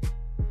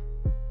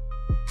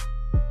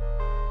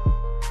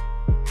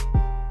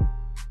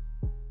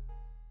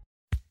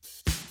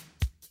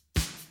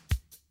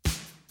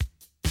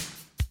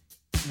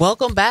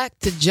 Welcome back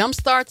to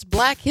Jumpstart's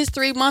Black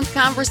History Month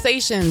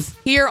Conversations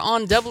here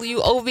on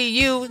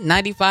WOVU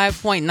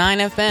 95.9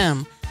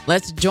 FM.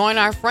 Let's join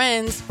our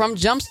friends from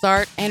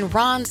Jumpstart and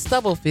Ron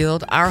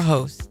Stubblefield, our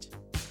host.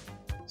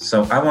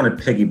 So I want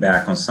to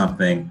piggyback on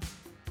something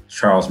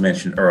Charles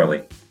mentioned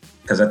early.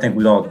 because I think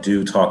we all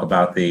do talk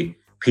about the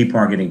people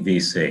aren't getting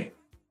VC.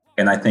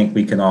 And I think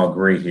we can all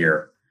agree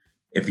here.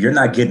 If you're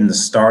not getting the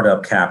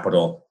startup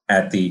capital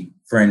at the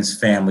friends,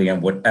 family,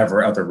 and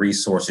whatever other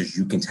resources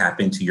you can tap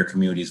into your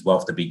community's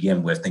wealth to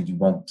begin with, then you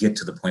won't get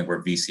to the point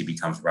where VC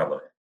becomes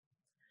relevant.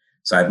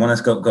 So I want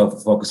us to go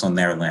focus on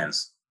their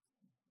lens.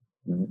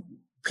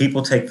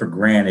 People take for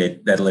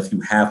granted that if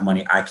you have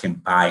money, I can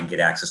buy and get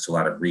access to a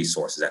lot of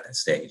resources at that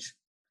stage.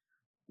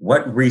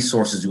 What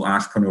resources do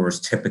entrepreneurs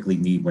typically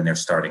need when they're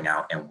starting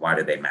out, and why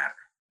do they matter?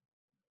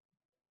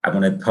 I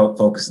want to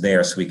focus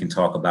there so we can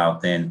talk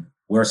about then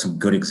what are some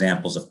good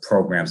examples of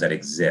programs that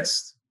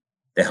exist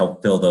that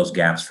help fill those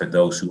gaps for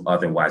those who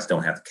otherwise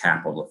don't have the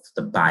capital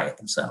to buy it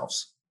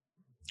themselves.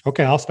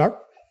 Okay, I'll start.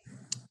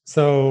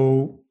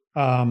 So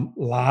a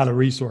lot of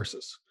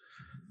resources.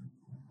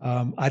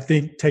 I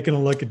think taking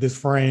a look at this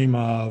frame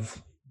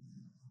of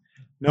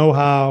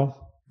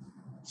know-how,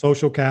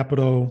 social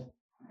capital,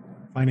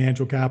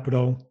 financial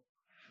capital,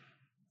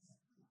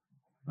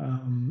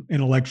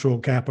 intellectual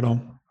capital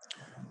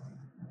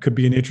could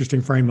be an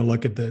interesting frame to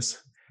look at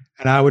this.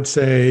 And I would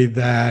say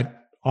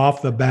that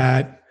off the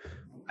bat,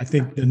 I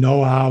think the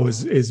know-how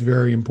is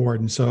very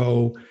important.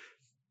 So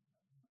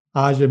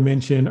Aja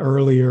mentioned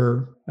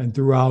earlier and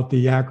throughout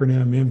the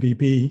acronym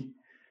MVP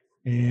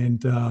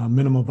and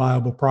minimum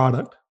viable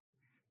product.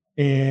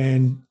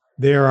 And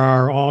there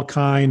are all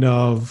kind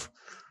of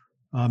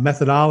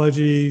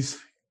methodologies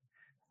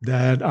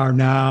that are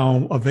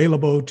now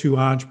available to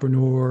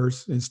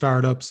entrepreneurs and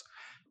startups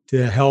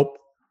to help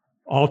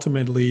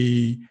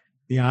ultimately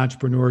the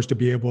entrepreneurs to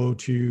be able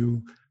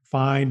to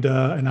find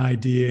an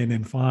idea and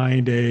then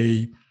find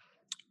a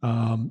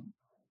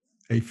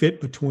fit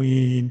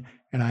between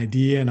an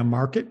idea and a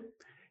market,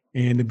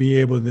 and to be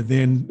able to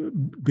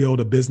then build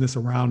a business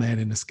around that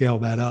and to scale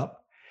that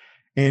up.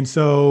 And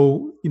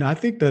so, I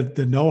think that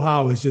the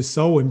know-how is just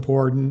so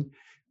important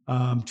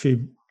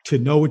to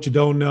know what you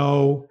don't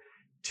know,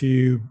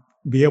 to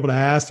be able to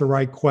ask the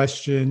right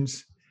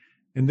questions.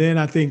 And then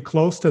I think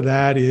close to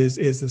that is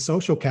the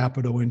social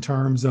capital in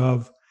terms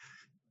of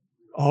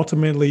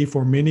ultimately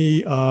for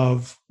many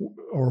of,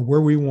 or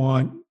where we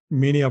want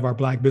many of our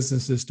Black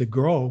businesses to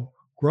grow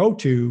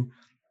to,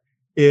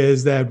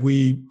 is that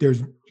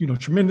there's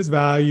tremendous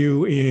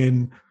value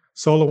in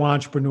solo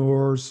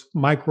entrepreneurs,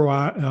 micro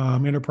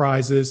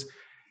enterprises,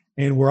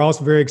 and we're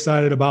also very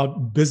excited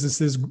about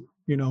businesses,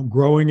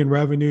 growing in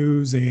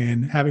revenues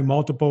and having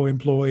multiple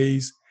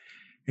employees.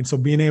 And so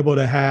being able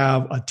to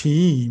have a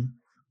team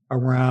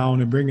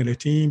around and bringing a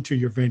team to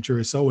your venture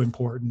is so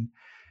important.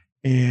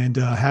 And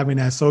having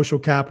that social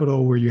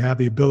capital where you have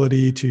the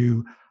ability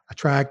to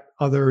attract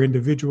other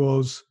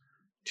individuals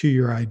to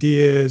your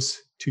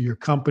ideas, to your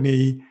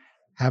company,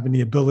 having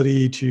the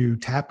ability to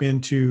tap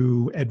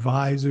into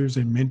advisors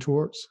and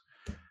mentors,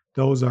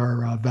 those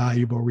are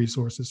valuable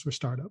resources for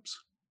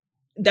startups.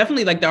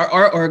 Definitely, like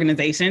our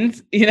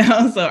organizations,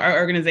 so our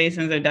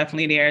organizations are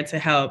definitely there to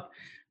help.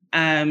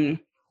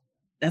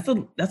 That's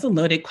a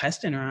loaded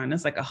question, Ron.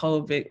 It's like a whole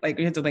big, like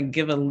we have to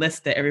give a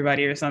list to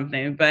everybody or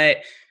something. But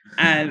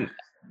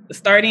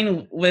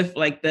starting with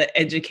the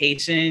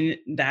education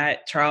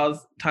that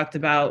Charles talked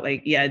about,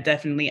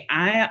 definitely.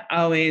 I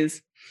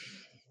always,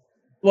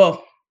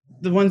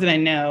 the ones that I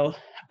know,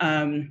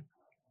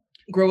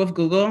 Grow with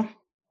Google.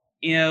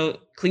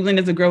 Cleveland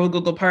is a Grow with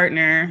Google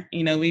partner.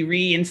 We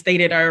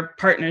reinstated our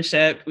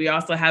partnership. We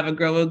also have a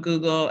Grow with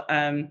Google,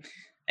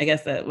 I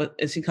guess what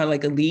is she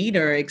called, a lead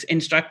or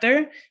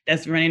instructor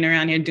that's running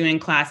around here doing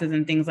classes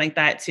and things like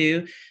that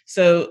too.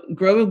 So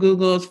Grow with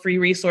Google's free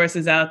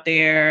resources out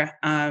there.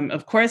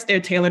 Of course,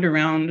 they're tailored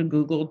around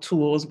Google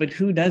tools, but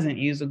who doesn't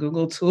use a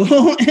Google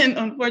tool? And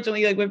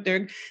unfortunately, with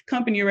their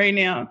company right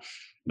now,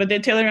 but they're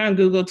tailored around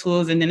Google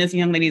tools. And then this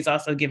young lady is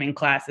also giving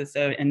classes.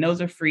 And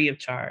those are free of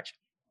charge.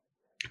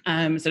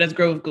 So that's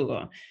Grow with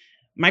Google.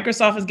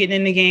 Microsoft is getting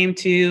in the game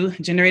too.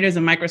 Generator is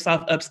a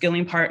Microsoft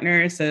upskilling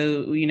partner.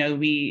 So,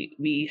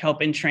 we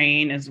help and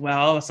train as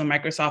well. So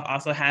Microsoft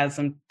also has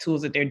some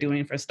tools that they're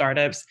doing for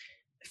startups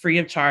free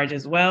of charge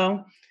as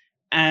well.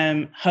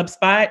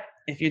 HubSpot,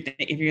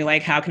 if you're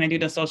like, how can I do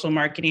the social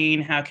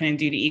marketing? How can I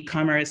do the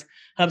e-commerce?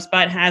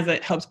 HubSpot has a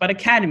HubSpot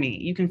Academy.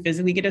 You can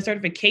physically get a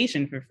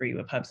certification for free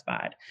with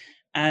HubSpot.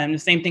 The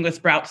same thing with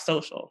Sprout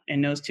Social.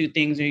 And those two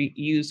things are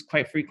used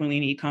quite frequently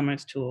in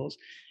e-commerce tools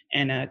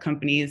and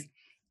companies.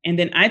 And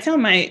then I tell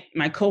my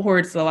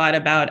cohorts a lot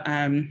about,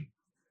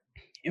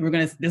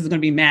 this is gonna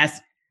be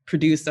mass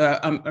produced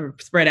or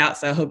spread out,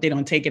 so I hope they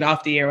don't take it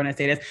off the air when I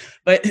say this.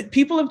 But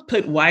people have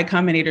put Y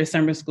Combinator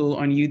Summer School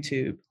on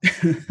YouTube.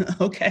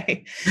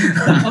 Okay,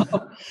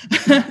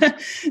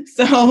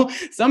 so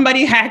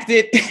somebody hacked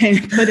it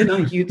and put it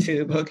on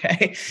YouTube.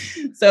 Okay,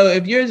 so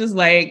if you're just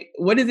like,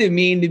 what does it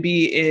mean to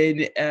be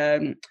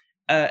in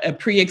a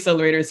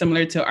pre-accelerator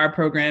similar to our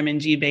program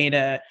in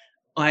G-Beta?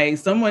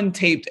 Someone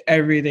taped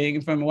everything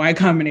from Y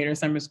Combinator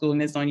Summer School,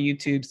 and it's on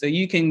YouTube. So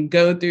you can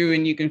go through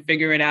and you can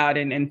figure it out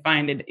and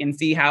find it and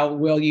see how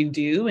well you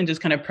do and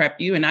just kind of prep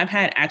you. And I've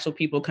had actual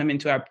people come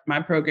into my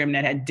program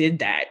that did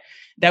that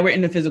that were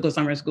in the physical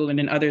summer school, and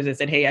then others that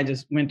said, hey, I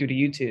just went through to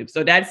YouTube.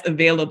 So that's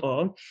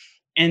available.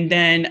 And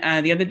then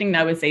the other thing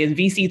that I would say is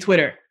VC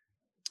Twitter.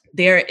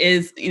 There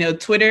is,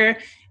 Twitter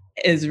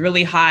is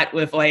really hot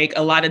with like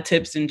a lot of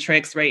tips and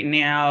tricks right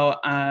now.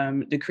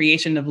 The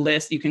creation of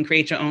lists, you can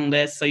create your own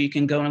list. So you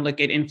can go and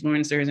look at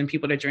influencers and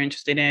people that you're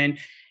interested in,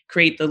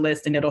 create the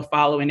list, and it'll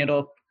follow and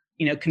it'll,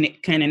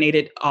 candidate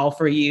it all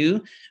for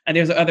you.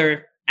 There's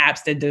other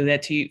apps that do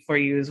that for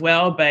you as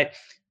well. But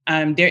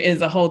there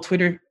is a whole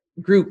Twitter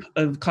group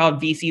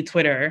called VC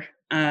Twitter.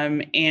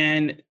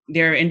 And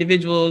there are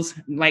individuals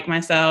like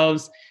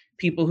myself,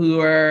 people who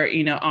are,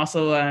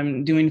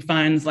 also doing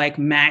funds like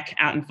Mac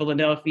out in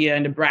Philadelphia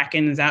and the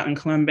Brackens out in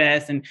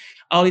Columbus, and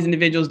all these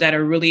individuals that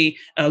are really,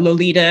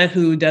 Lolita,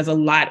 who does a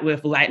lot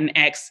with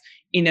Latinx,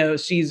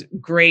 she's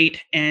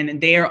great,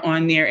 and they're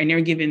on there and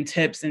they're giving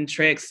tips and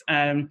tricks.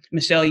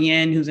 Michelle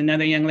Yin, who's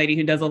another young lady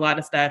who does a lot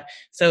of stuff.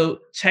 So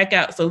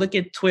look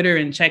at Twitter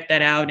and check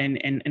that out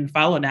and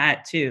follow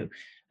that too.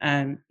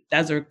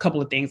 Those are a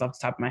couple of things off the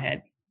top of my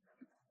head.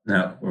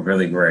 No,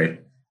 really great.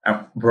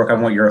 Brooke, I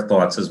want your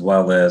thoughts as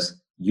well as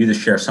you to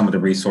share some of the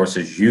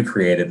resources you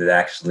created that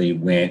actually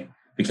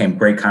became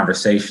great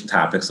conversation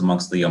topics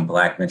amongst the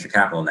Black Venture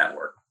Capital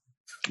Network.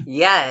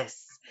 Yes.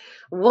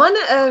 One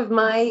of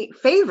my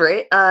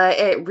favorite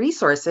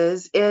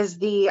resources is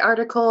the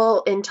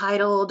article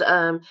entitled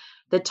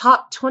The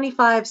Top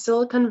 25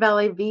 Silicon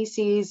Valley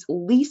VCs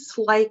Least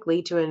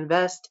Likely to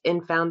Invest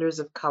in Founders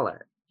of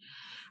Color.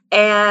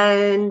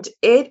 And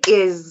it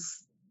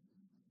is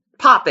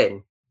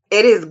popping.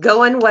 It is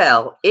going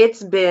well.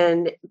 It's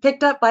been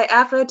picked up by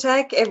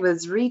Afrotech. It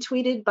was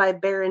retweeted by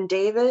Baron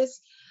Davis.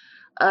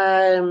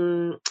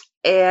 And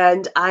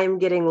I'm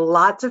getting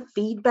lots of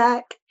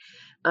feedback.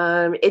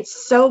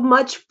 It's so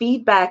much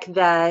feedback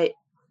that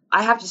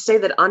I have to say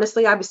that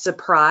honestly, I was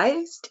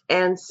surprised.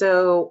 And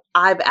so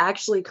I've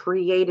actually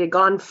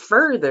gone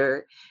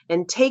further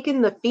and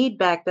taken the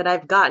feedback that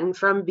I've gotten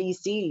from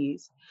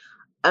VCs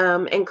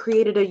and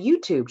created a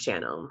YouTube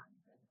channel.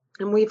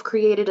 And we've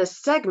created a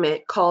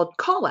segment called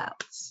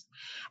Callouts.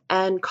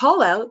 And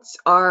callouts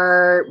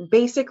are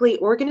basically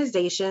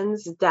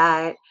organizations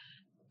that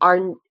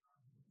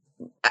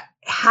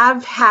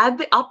have had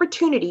the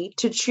opportunity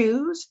to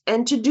choose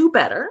and to do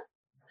better,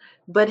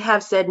 but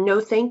have said,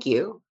 no, thank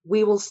you.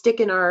 We will stick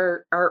in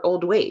our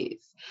old ways.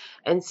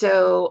 And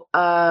so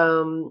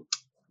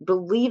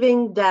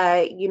believing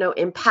that,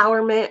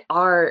 empowerment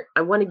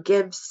I want to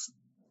give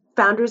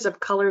founders of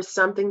color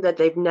something that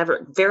they've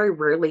very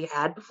rarely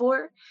had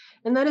before.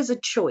 And that is a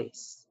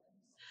choice.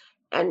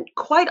 And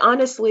quite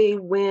honestly,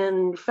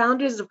 when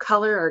founders of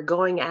color are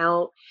going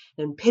out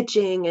and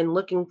pitching and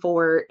looking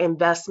for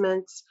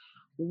investments,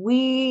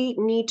 we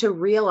need to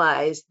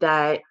realize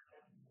that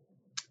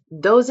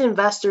those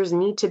investors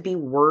need to be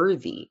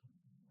worthy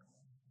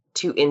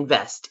to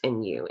invest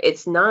in you.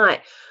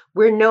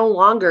 We're no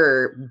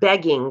longer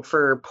begging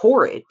for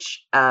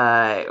porridge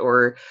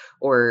or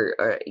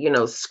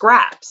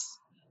scraps.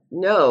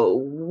 No,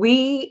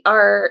 we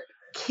are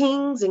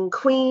kings and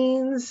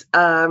queens.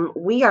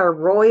 We are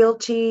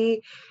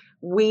royalty.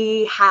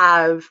 We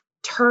have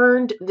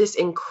turned this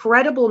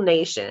incredible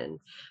nation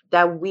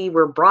that we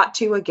were brought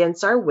to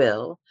against our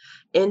will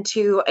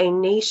into a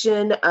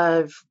nation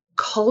of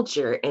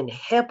culture and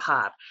hip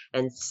hop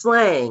and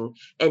slang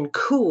and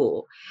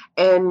cool.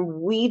 And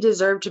we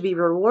deserve to be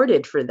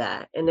rewarded for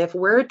that. And if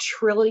we're $1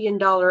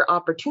 trillion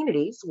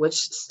opportunities, which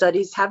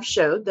studies have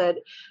showed that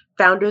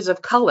founders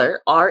of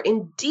color are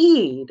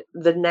indeed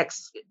the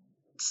next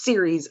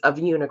series of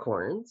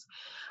unicorns,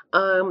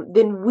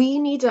 then we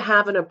need to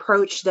have an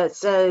approach that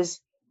says,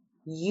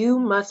 you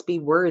must be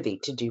worthy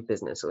to do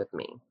business with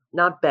me,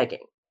 not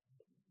begging.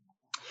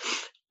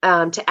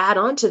 To add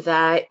on to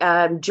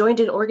that,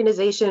 joined an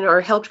organization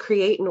or helped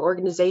create an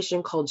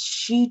organization called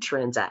She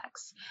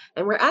Transacts.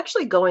 And we're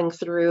actually going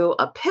through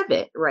a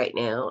pivot right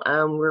now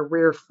where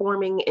we're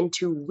forming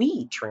into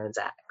We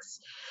Transacts.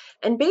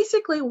 And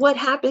basically what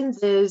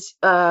happens is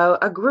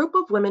a group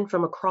of women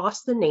from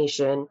across the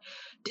nation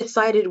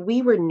decided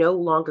we were no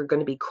longer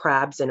going to be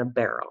crabs in a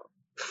barrel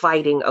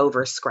fighting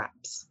over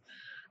scraps.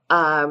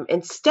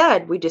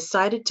 Instead, we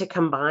decided to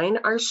combine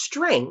our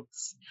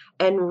strengths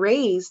and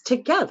raise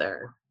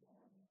together.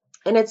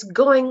 And it's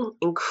going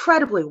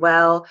incredibly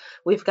well.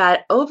 We've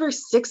got over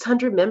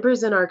 600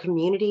 members in our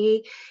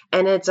community,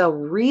 and it's a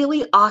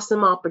really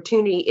awesome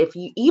opportunity.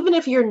 Even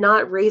if you're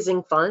not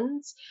raising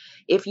funds,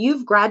 if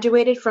you've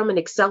graduated from an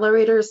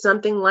accelerator,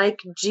 something like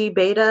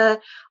G-Beta,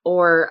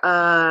 or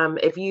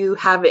if you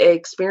have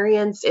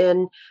experience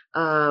in,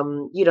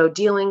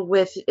 dealing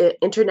with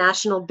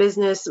international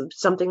business,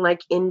 something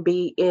like in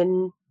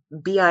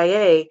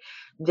BIA,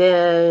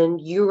 then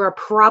you are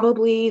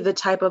probably the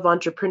type of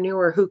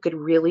entrepreneur who could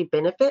really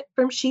benefit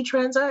from She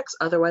Transacts,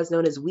 otherwise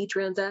known as We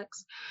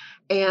Transacts.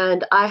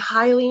 And I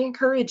highly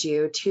encourage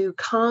you to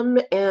come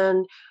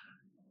and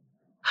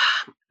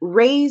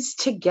raise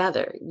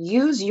together,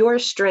 use your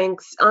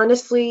strengths,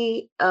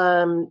 honestly,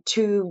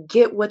 to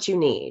get what you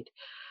need.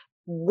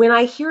 when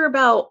I hear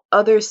about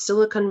other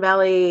Silicon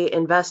Valley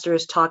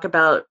investors talk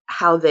about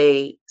how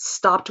they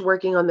stopped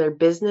working on their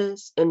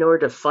business in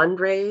order to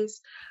fundraise,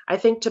 I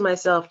think to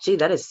myself, gee,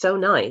 that is so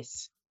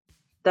nice.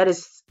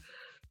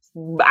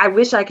 I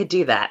wish I could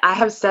do that. I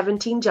have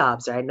 17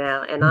 jobs right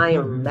now and I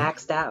am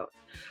maxed out.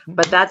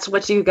 But that's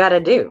what you got to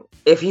do.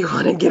 If you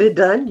want to get it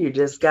done, you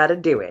just got to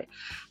do it.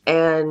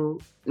 And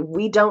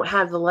we don't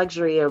have the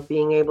luxury of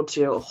being able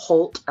to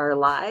halt our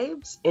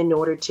lives in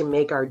order to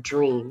make our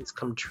dreams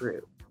come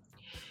true.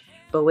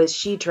 But with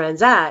She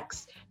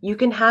Transacts, you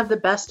can have the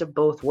best of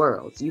both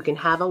worlds. You can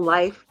have a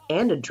life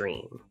and a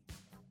dream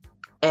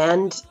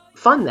and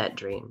fund that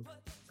dream.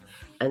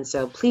 And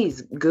so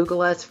please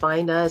Google us,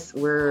 find us.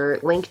 We're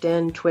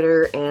LinkedIn,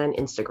 Twitter, and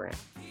Instagram.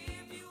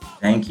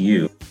 Thank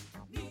you.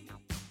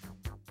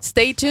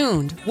 Stay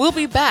tuned. We'll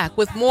be back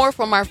with more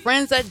from our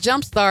friends at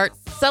Jumpstart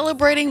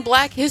celebrating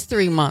Black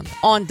History Month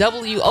on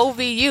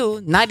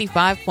WOVU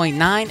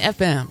 95.9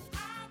 FM.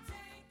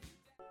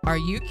 Are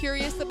you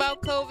curious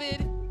about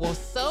COVID? Well,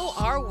 so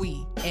are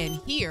we. And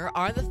here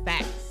are the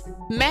facts.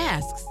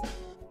 Masks.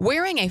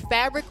 Wearing a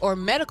fabric or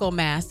medical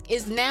mask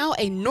is now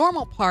a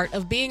normal part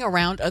of being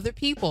around other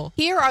people.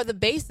 Here are the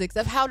basics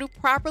of how to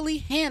properly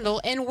handle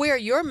and wear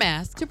your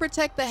mask to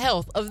protect the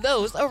health of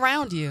those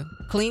around you.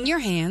 Clean your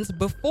hands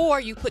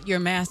before you put your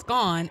mask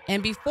on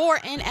and before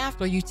and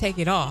after you take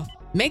it off.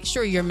 Make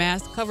sure your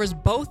mask covers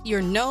both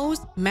your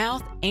nose,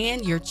 mouth,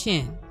 and your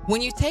chin.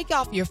 When you take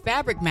off your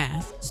fabric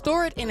mask,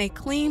 store it in a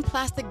clean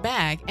plastic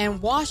bag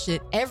and wash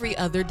it every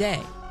other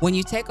day. When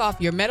you take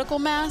off your medical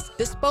mask,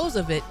 dispose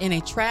of it in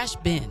a trash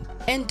bin.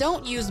 And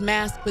don't use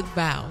masks with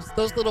valves.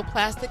 Those little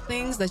plastic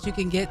things that you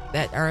can get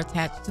that are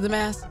attached to the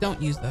mask,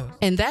 don't use those.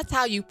 And that's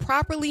how you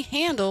properly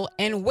handle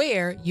and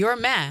wear your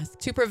mask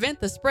to prevent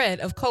the spread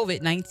of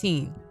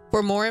COVID-19.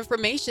 For more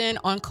information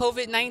on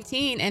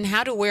COVID-19 and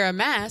how to wear a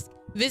mask,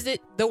 visit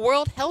the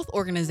World Health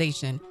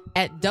Organization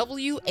at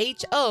WHO.int.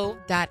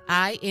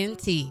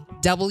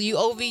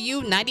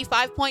 WOVU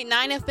 95.9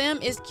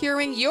 FM is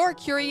curing your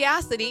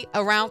curiosity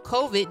around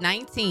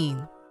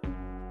COVID-19.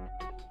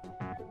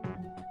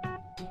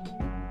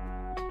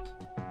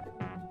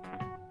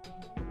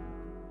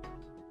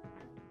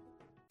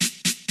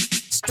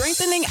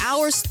 Strengthening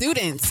our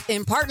students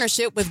in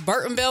partnership with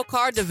Burton Bell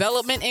Car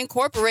Development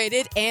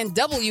Incorporated and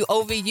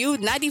WOVU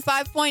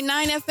 95.9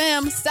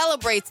 FM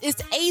celebrates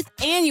its 8th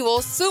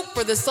annual Soup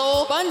for the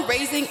Soul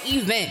fundraising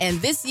event. And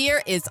this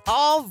year is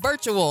all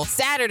virtual.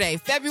 Saturday,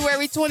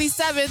 February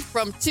 27th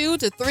from 2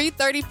 to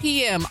 3:30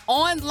 p.m.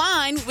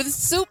 online with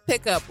soup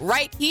pickup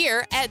right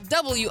here at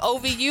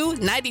WOVU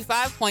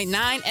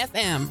 95.9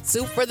 FM.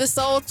 Soup for the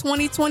Soul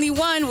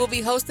 2021 will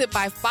be hosted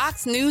by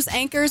Fox News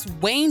anchors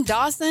Wayne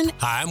Dawson.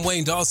 Hi, I'm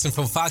Wayne Dawson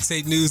from Fox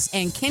 8 News.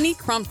 And Kenny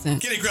Crumpton.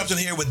 Kenny Crumpton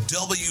here with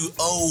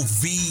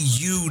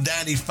WOVU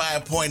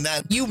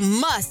 95.9. You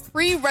must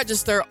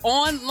pre-register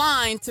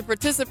online to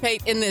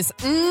participate in this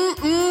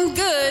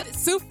good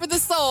Soup for the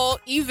Soul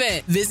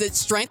event. Visit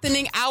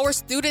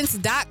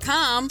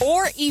strengtheningourstudents.com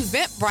or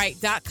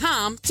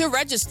eventbrite.com to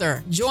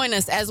register. Join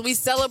us as we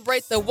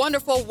celebrate the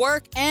wonderful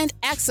work and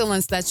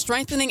excellence that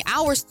Strengthening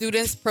Our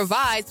Students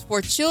provides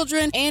for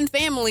children and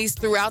families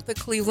throughout the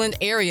Cleveland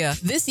area.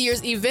 This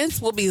year's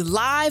events will be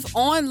live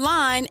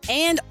online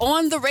and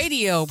on the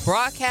radio,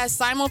 broadcast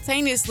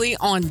simultaneously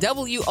on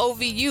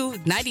WOVU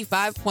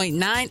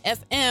 95.9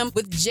 FM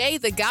with Jay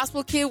the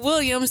Gospel Kid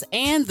Williams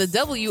and the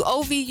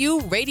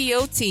WOVU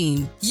radio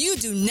team. You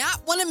do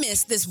not want to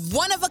miss this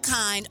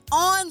one-of-a-kind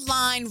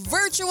online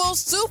virtual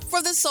Soup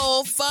for the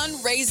Soul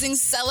fundraising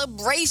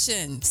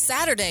celebration.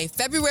 Saturday,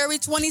 February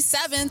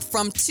 27th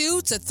from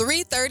 2 to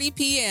 3:30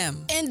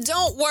 p.m. And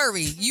don't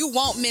worry, you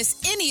won't miss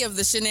any of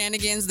the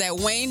shenanigans that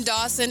Wayne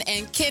Dawson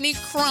and Kenny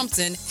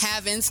Crumpton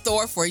have in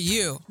store for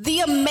you. The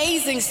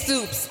amazing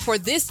soups for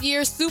this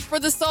year's Soup for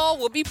the Soul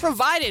will be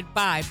provided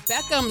by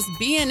Beckham's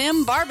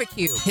B&M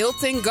Barbecue,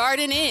 Hilton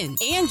Garden Inn,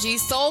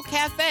 Angie's Soul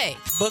Cafe,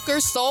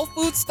 Booker's Soul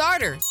Food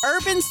Starters,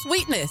 Urban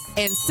Sweetness,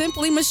 and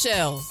Simply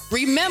Michelle's.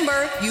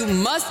 Remember, you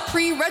must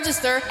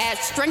pre-register at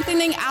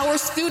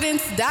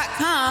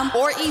strengtheningourstudents.com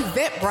or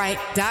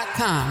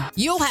eventbrite.com.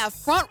 You'll have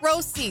front row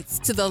seats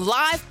to the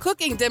live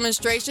cooking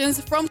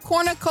demonstrations from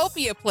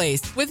Cornucopia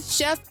Place with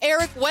Chef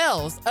Eric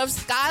Wells of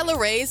Skylar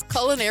Ray's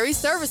Culinary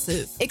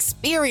Services.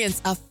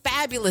 Experience a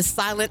fabulous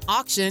silent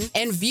auction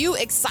and view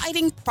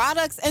exciting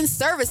products and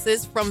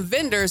services from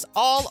vendors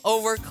all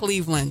over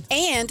Cleveland.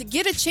 And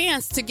get a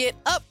chance to get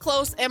up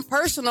close and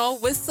personal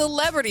with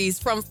celebrities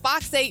from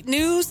Fox 8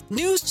 News,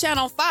 News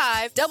Channel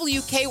 5,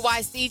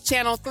 WKYC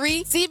Channel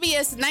 3,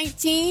 CBS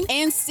 19,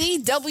 and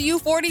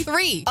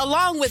CW43,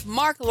 along with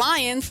Mark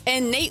Lyons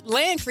and Nate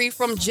Landry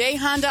from J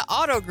Honda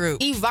Auto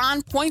Group,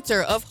 Yvonne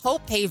Pointer of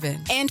Hope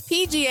Haven, and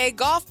PGA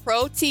Golf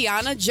Pro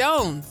Tiana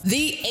Jones. Williams.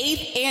 The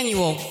 8th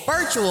annual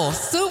virtual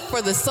Soup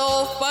for the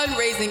Soul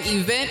fundraising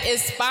event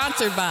is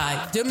sponsored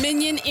by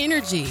Dominion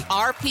Energy,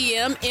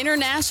 RPM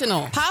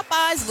International,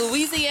 Popeyes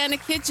Louisiana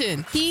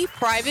Kitchen, Key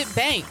Private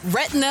Bank,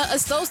 Retina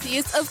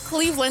Associates of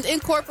Cleveland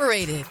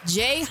Incorporated,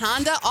 J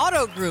Honda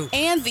Auto Group,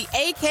 and the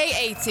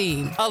AKA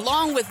team,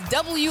 along with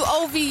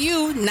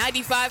WOVU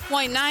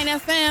 95.9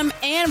 FM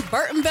and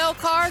Burton Bell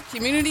Carr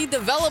Community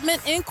Development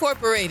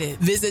Incorporated.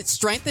 Visit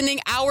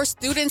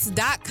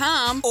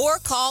strengtheningourstudents.com or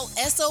call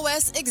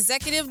SOS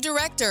Executive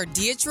Director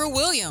Deidre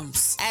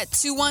Williams at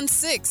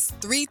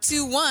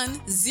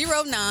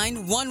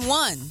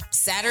 216-321-0911.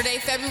 Saturday,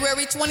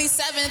 February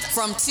 27th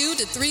from 2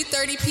 to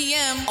 3:30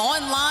 p.m.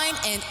 online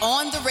and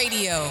on the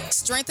radio.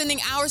 Strengthening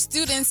Our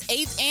Students'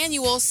 8th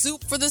annual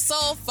Soup for the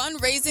Soul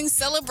fundraising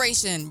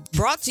celebration.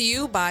 Brought to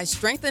you by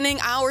Strengthening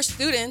Our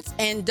Students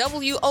and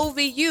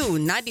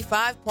WOVU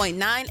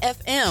 95.9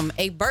 FM,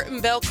 a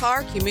Burton Bell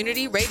Carr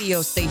community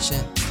radio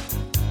station.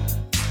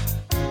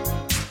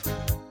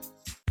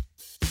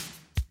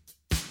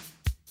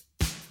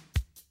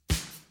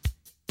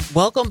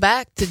 Welcome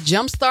back to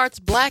Jumpstart's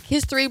Black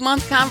History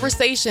Month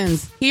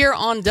Conversations here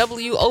on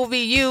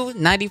WOVU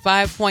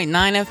 95.9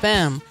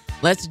 FM.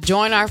 Let's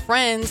join our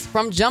friends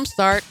from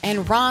Jumpstart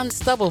and Ron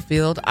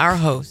Stubblefield, our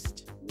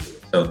host.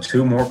 So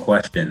 2 more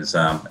questions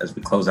as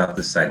we close out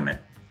this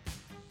segment.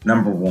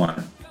 Number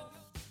 1,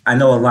 I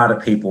know a lot of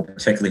people,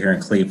 particularly here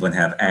in Cleveland,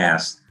 have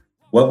asked,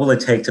 what will it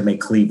take to make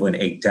Cleveland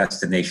a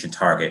destination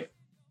target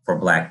for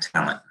Black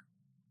talent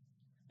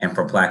and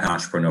for Black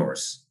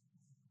entrepreneurs?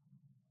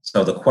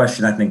 So the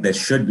question I think that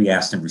should be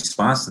asked in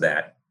response to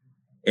that,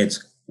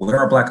 it's where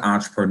are Black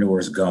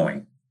entrepreneurs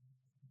going?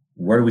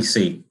 Where do we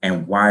see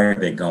and why are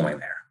they going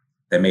there?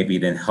 That may be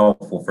then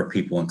helpful for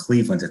people in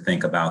Cleveland to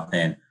think about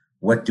then,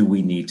 what do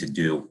we need to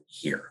do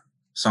here?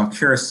 So I'm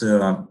curious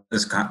to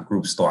this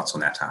group's thoughts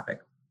on that topic.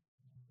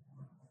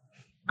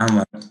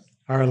 All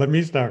right, let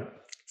me start.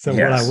 So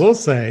Yes. What I will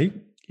say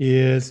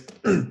is,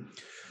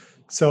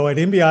 so at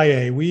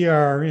MBIA, we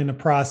are in the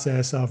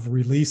process of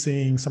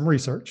releasing some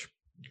research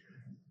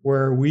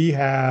where we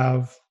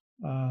have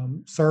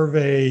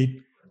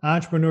surveyed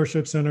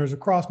entrepreneurship centers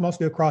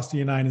mostly across the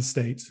United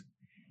States,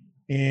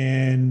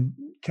 and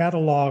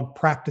catalog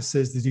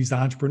practices that these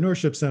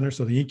entrepreneurship centers,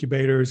 so the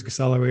incubators,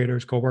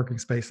 accelerators, co-working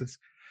spaces,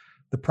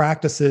 the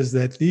practices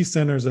that these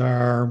centers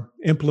are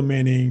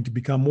implementing to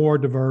become more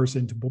diverse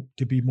and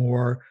to be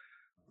more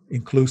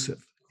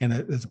inclusive. And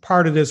as a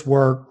part of this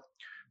work,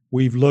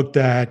 we've looked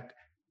at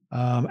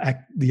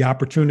the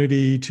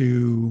opportunity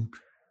to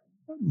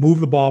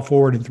move the ball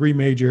forward in 3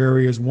 major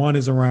areas. 1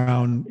 is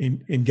around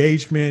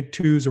engagement,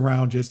 2 is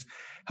around just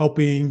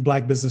helping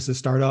Black businesses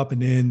start up,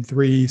 and then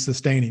 3,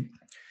 sustaining.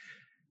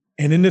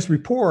 And in this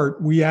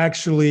report, we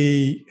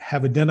actually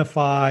have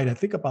identified, I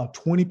think, about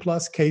 20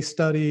 plus case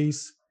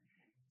studies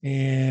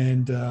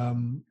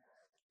and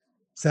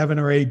 7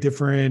 or 8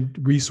 different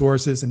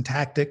resources and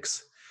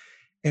tactics.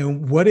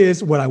 And what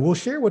I will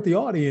share with the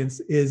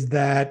audience is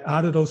that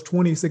out of those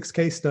 26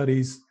 case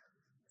studies,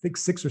 I think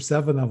 6 or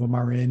 7 of them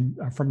are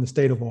from the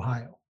state of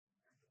Ohio.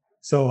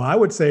 So I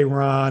would say,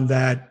 Ron,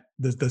 that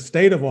the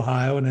state of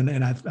Ohio,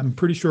 and I'm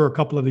pretty sure a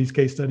couple of these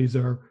case studies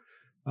are,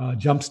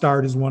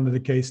 Jumpstart is one of the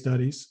case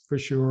studies for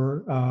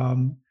sure.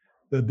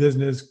 The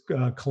Business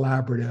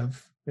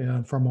Collaborative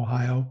from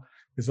Ohio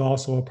is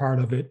also a part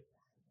of it.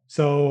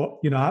 So,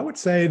 I would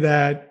say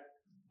that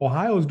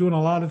Ohio is doing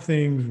a lot of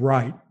things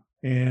right.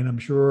 And I'm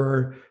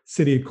sure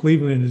City of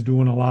Cleveland is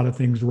doing a lot of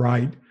things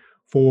right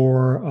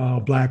for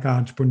Black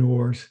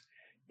entrepreneurs,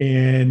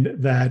 and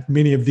that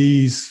many of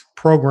these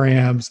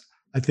programs,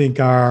 I think,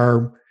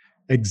 are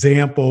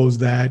examples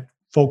that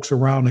folks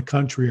around the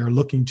country are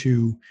looking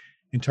to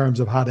in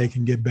terms of how they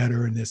can get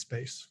better in this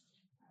space.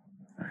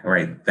 All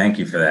right, thank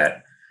you for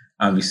that.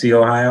 You see,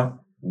 Ohio,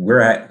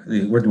 we're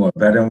doing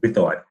better than we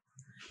thought.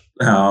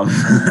 I'm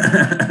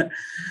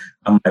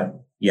like,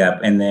 yeah,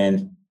 and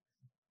then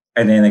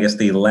I guess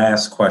the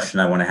last question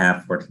I want to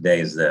have for today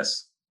is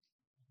this.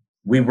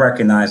 We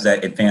recognize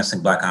that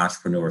advancing Black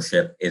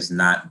entrepreneurship is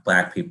not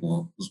Black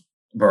people's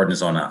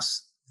burdens on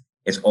us.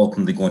 It's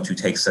ultimately going to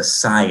take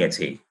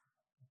society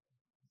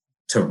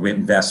to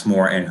invest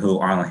more in who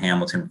Arlen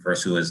Hamilton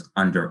refers to as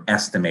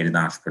underestimated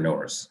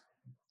entrepreneurs.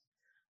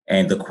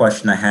 And the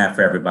question I have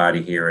for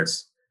everybody here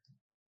is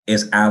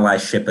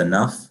allyship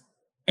enough?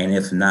 And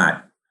if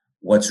not,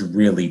 what's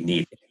really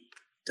needed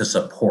to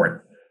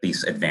support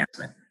these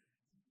advancements?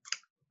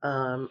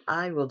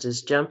 I will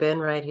just jump in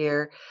right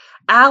here.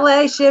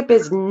 Allyship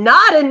is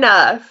not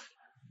enough.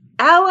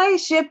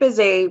 Allyship is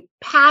a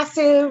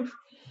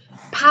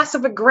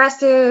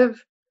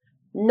passive-aggressive,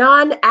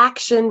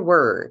 non-action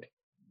word.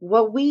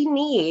 What we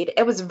need,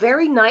 it was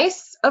very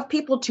nice of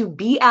people to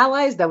be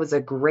allies. That was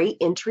a great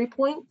entry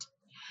point.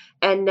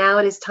 And now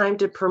it is time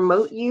to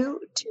promote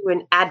you to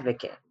an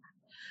advocate.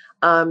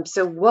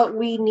 So what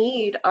we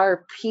need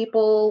are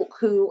people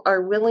who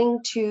are willing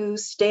to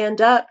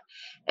stand up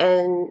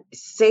and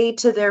say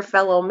to their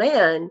fellow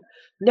man,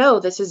 no,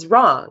 this is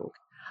wrong.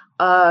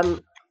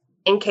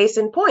 In case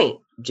in point,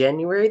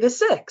 January the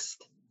 6th,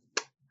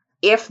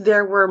 if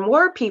there were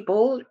more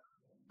people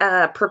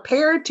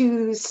prepared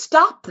to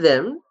stop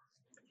them,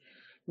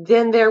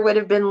 then there would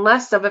have been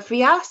less of a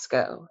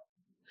fiasco.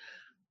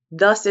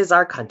 Thus is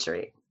our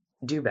country.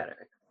 Do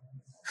better.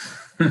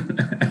 All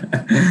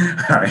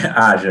right,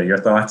 Aja, your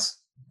thoughts?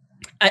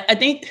 I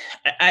think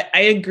I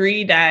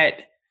agree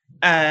that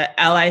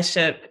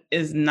allyship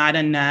is not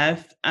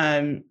enough.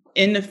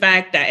 In the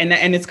fact that,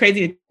 and it's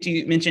crazy that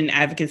you mentioned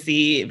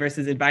advocacy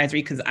versus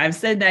advisory, because I've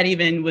said that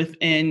even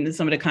within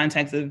some of the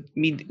context of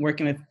me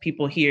working with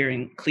people here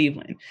in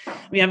Cleveland.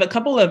 We have a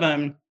couple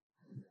of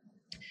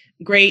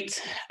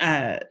great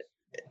and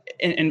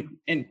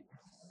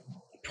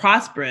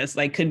prosperous,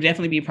 like could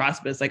definitely be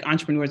prosperous, like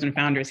entrepreneurs and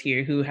founders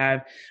here who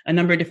have a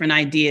number of different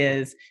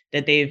ideas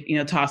that they've,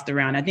 tossed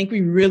around. I think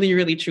we really,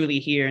 really, truly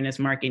here in this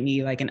market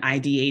need like an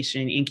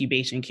ideation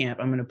incubation camp.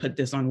 I'm going to put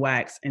this on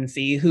wax and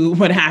see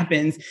what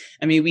happens.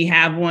 I mean, we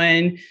have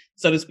one,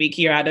 so to speak,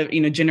 here out of,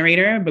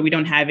 Generator, but we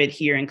don't have it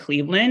here in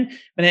Cleveland.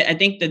 But I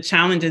think the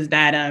challenge is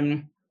that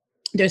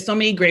there's so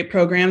many great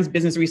programs,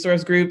 business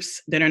resource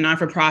groups that are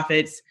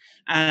not-for-profits,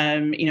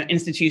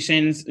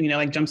 institutions,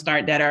 like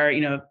Jumpstart that are,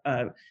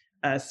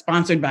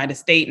 sponsored by the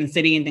state and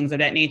city and things of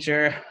that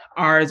nature.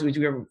 Ours, which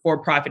we're a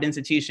for-profit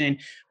institution,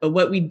 but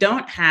what we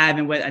don't have,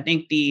 and what I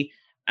think the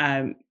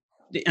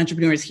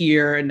entrepreneurs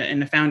here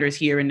and the founders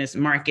here in this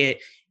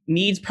market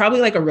needs,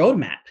 probably like a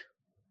roadmap.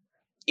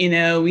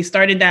 We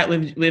started that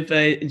with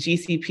a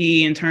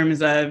GCP in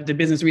terms of the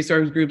business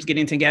resource groups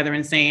getting together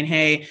and saying,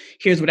 hey,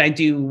 here's what I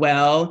do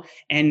well.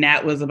 And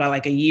that was about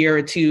like a year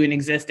or two in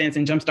existence,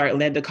 and Jumpstart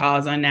led the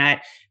cause on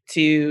that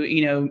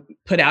to,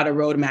 put out a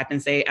roadmap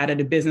and say, out of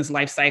the business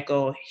life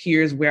cycle,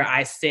 here's where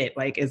I sit,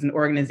 like as an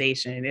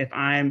organization. If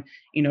I'm,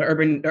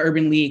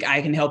 Urban League,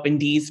 I can help in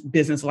these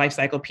business life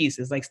cycle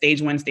pieces, like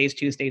stage 1, stage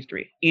 2, stage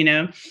 3,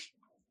 And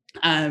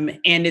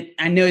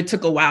I know it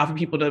took a while for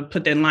people to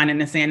put their line in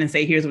the sand and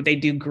say, here's what they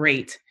do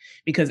great,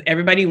 because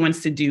everybody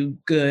wants to do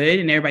good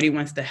and everybody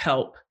wants to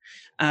help.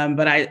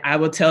 But I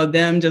will tell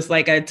them, just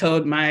like I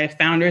told my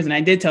founders, and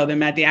I did tell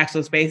them at the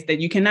Actual Space,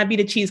 that you cannot be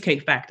the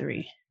Cheesecake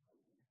Factory.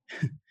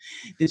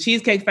 The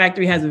Cheesecake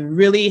Factory has a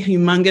really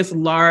humongous,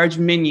 large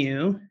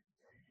menu.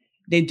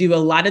 They do a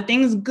lot of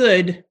things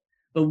good,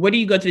 but what do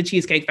you go to the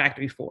Cheesecake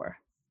Factory for?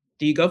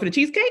 Do you go for the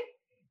cheesecake?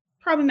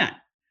 Probably not,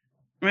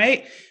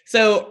 right?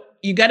 So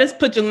you got to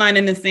put your line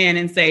in the sand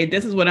and say,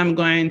 this is what I'm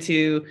going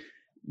to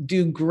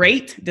do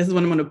great. This is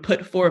what I'm going to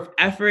put forth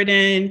effort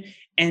in,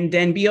 and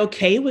then be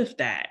okay with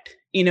that.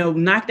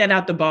 Knock that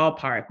out the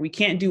ballpark. We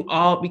can't be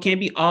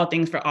all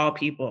things for all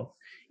people.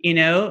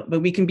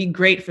 But we can be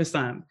great for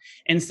some.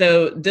 And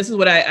so this is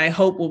what I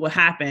hope will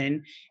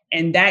happen.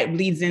 And that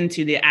leads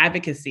into the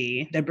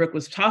advocacy that Brooke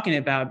was talking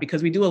about,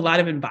 because we do a lot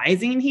of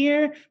advising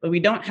here, but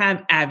we don't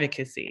have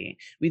advocacy.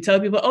 We tell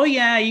people, oh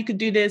yeah, you could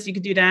do this, you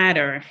could do that,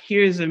 or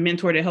here's a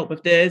mentor to help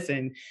with this.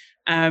 And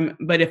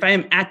but if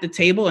I'm at the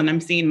table and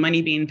I'm seeing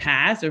money being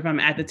passed, or if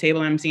I'm at the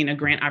table and I'm seeing a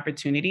grant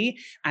opportunity,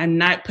 I'm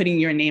not putting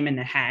your name in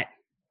the hat,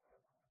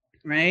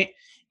 right?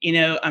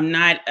 I'm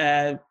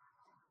not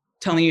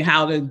telling you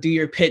how to do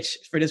your pitch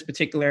for this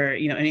particular,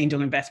 an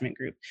angel investment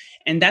group.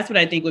 And that's what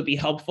I think would be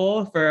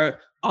helpful for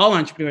all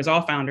entrepreneurs,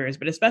 all founders,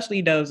 but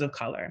especially those of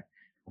color.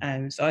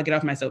 So I'll get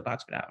off my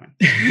soapbox for that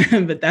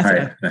one. But that's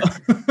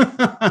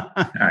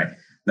All right.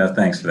 No,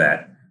 thanks for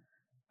that.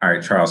 All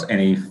right, Charles,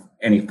 any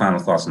final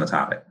thoughts on the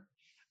topic?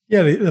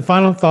 Yeah, the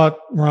final thought,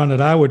 Ron, that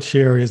I would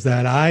share is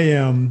that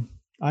I'm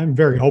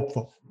very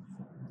hopeful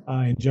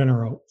in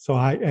general. So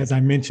as I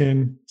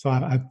mentioned,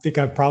 I think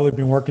I've probably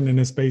been working in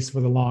this space for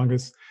the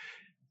longest.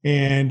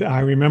 And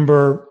I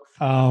remember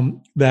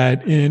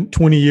that in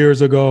 20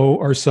 years ago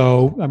or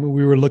so,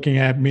 we were looking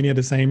at many of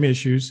the same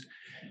issues.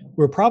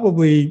 We're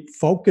probably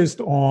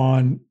focused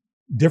on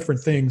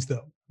different things,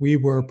 though. We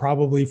were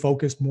probably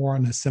focused more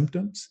on the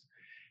symptoms,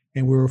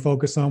 and we were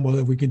focused on, well,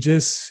 if we could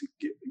just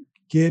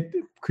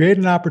create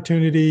an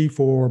opportunity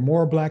for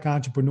more Black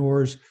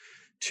entrepreneurs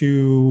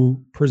to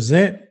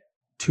present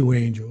to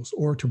angels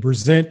or to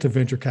present to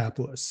venture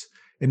capitalists,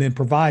 and then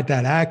provide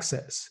that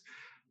access,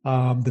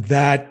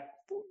 that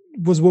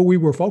was what we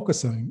were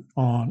focusing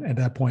on at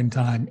that point in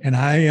time. And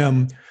I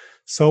am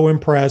so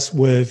impressed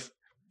with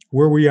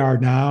where we are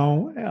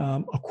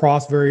now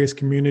across various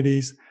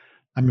communities.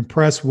 I'm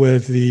impressed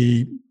with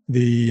the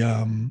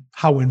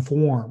how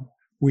informed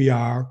we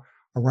are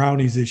around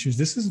these issues.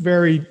 This is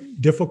very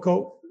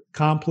difficult,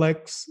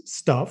 complex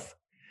stuff.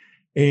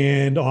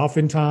 And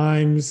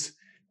oftentimes,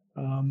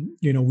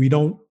 we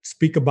don't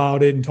speak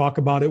about it and talk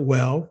about it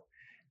well.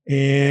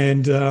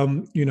 And,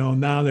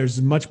 now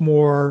there's much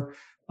more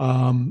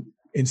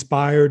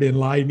inspired,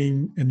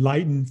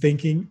 enlightened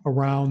thinking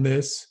around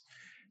this.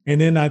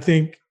 And then I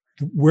think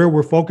where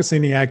we're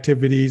focusing the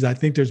activities, I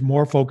think there's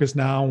more focus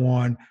now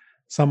on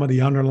some of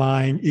the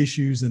underlying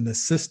issues and the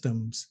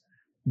systems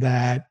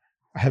that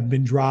have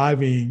been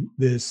driving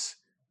this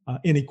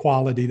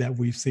inequality that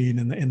we've seen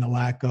in the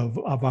lack of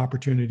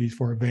opportunities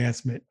for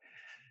advancement.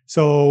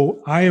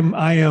 So I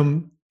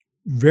am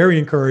very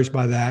encouraged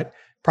by that.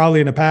 Probably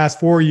in the past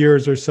 4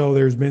 years or so,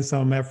 there's been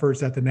some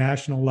efforts at the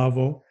national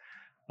level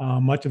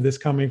Much of this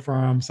coming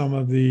from some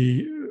of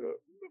the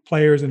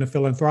players in the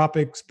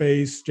philanthropic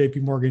space,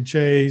 JP Morgan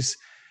Chase,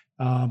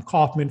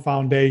 Kauffman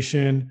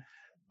Foundation,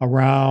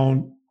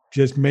 around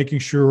just making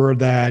sure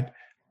that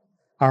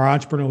our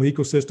entrepreneurial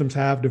ecosystems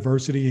have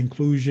diversity,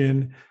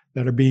 inclusion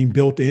that are being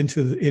built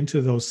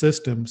into those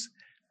systems.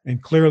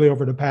 And clearly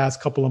over the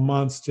past couple of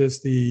months,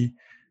 just the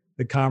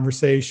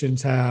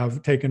conversations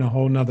have taken a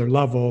whole nother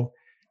level.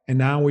 And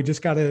now we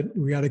just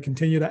gotta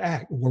continue to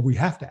act, or we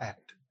have to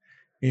act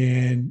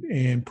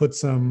and put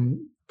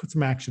some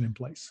action in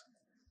place.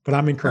 But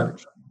I'm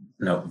encouraged.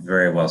 No,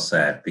 very well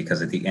said,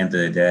 because at the end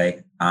of the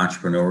day,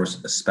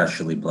 entrepreneurs,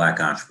 especially Black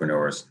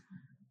entrepreneurs,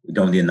 we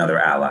don't need another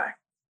ally.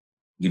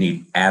 You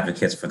need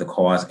advocates for the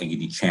cause, and you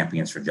need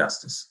champions for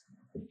justice.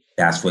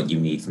 That's what you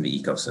need from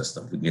the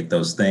ecosystem. If we get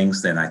those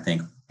things, then I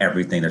think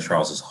everything that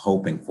Charles is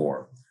hoping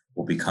for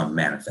will become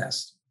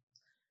manifest.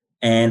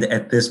 And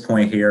at this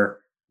point here,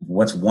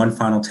 what's one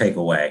final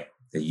takeaway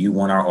that you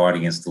want our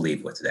audience to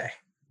leave with today?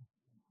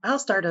 I'll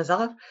start us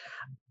off.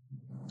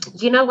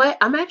 You know what?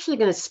 I'm actually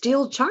going to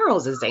steal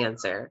Charles's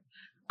answer.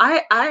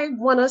 I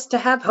want us to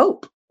have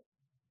hope.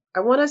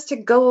 I want us to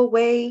go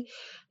away,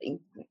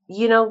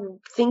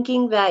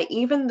 thinking that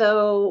even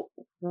though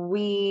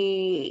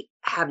we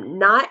have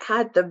not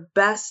had the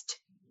best,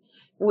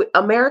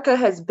 America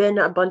has been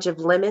a bunch of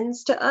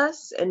lemons to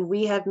us, and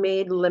we have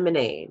made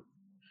lemonade.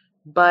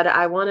 But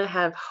I want to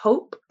have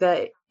hope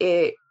that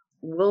it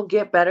will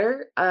get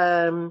better.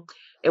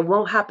 It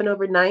won't happen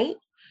overnight.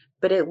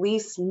 But at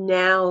least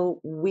now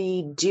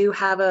we do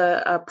have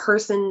a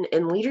person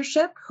in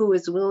leadership who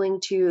is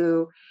willing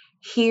to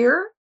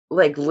hear,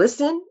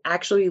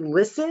 actually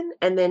listen,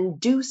 and then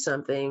do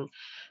something,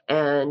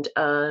 and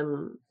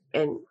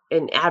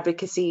in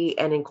advocacy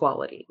and in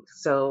quality.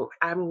 So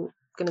I'm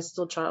going to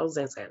steal Charles'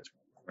 answer.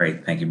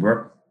 Great. Thank you,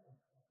 Brooke.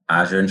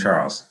 Aja and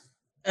Charles.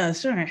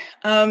 Sure.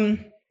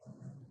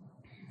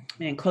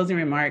 Closing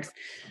remarks.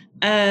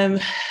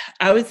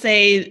 I would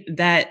say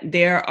that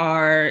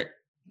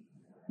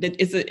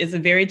it's a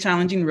very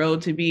challenging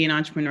road to be an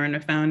entrepreneur and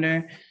a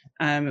founder.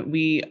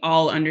 We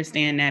all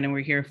understand that, and we're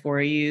here for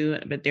you,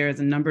 but there's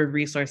a number of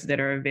resources that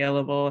are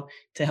available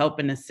to help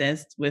and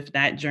assist with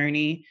that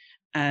journey.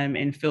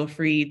 And feel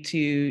free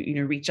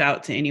to, reach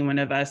out to any one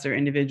of us or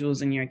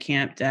individuals in your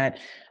camp that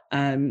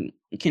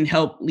can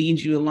help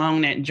lead you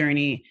along that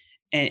journey,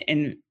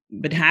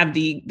 but have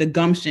the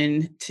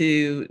gumption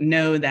to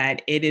know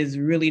that it is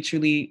really,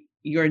 truly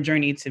your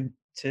journey to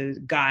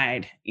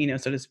guide,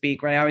 so to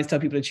speak, right? I always tell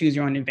people to choose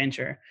your own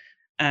adventure,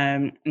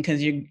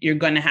 because you're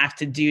going to have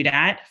to do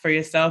that for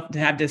yourself, to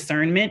have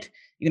discernment.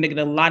 You're going to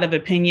get a lot of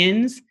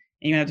opinions,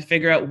 and you have to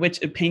figure out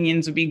which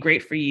opinions would be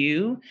great for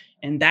you.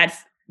 And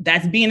that's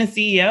being a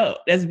CEO.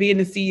 That's being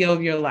the CEO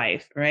of your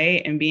life,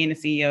 right? And being the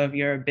CEO of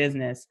your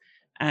business.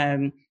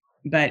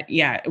 But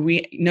yeah,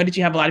 we know that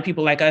you have a lot of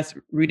people like us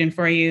rooting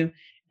for you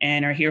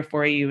and are here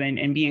for you,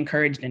 and be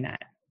encouraged in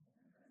that.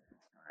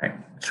 All right,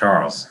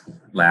 Charles,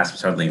 last but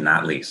certainly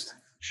not least.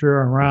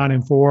 Sure, Ron,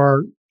 and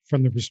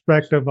from the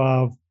perspective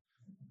of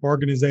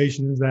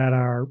organizations that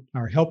are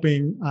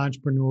helping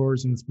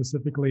entrepreneurs, and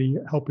specifically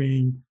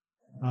helping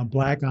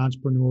Black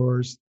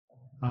entrepreneurs,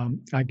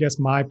 I guess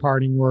my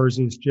parting words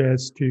is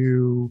just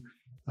to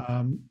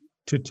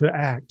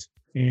act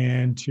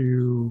and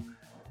to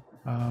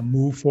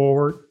move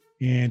forward,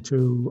 and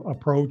to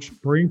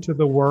bring to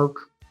the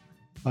work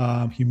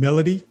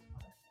humility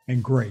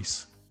and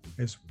grace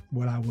is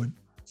what I would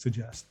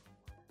suggest.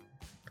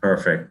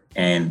 Perfect.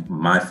 And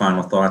my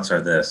final thoughts are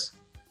this.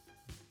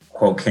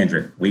 Quote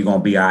Kendrick, "We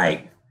gonna be all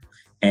right."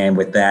 And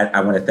with that,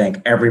 I want to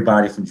thank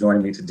everybody for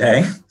joining me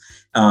today.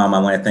 I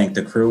want to thank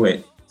the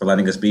crew for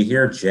letting us be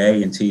here,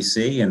 Jay and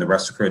TC, and the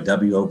rest of the crew at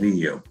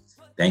WOVU.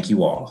 Thank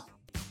you all.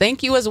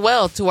 Thank you as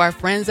well to our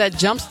friends at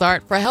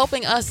Jumpstart for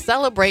helping us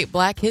celebrate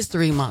Black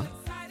History Month.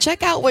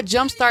 Check out what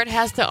Jumpstart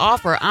has to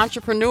offer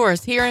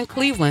entrepreneurs here in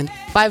Cleveland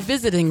by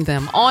visiting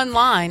them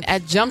online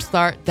at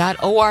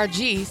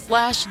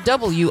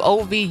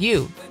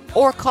jumpstart.org/WOVU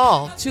or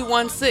call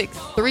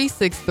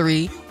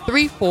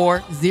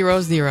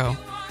 216-363-3400.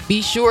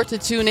 Be sure to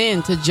tune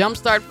in to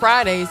Jumpstart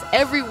Fridays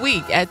every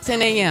week at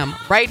 10 a.m.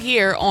 right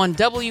here on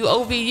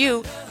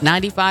WOVU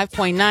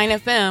 95.9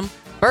 FM,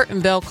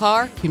 Burton Bell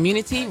Carr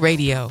Community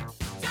Radio.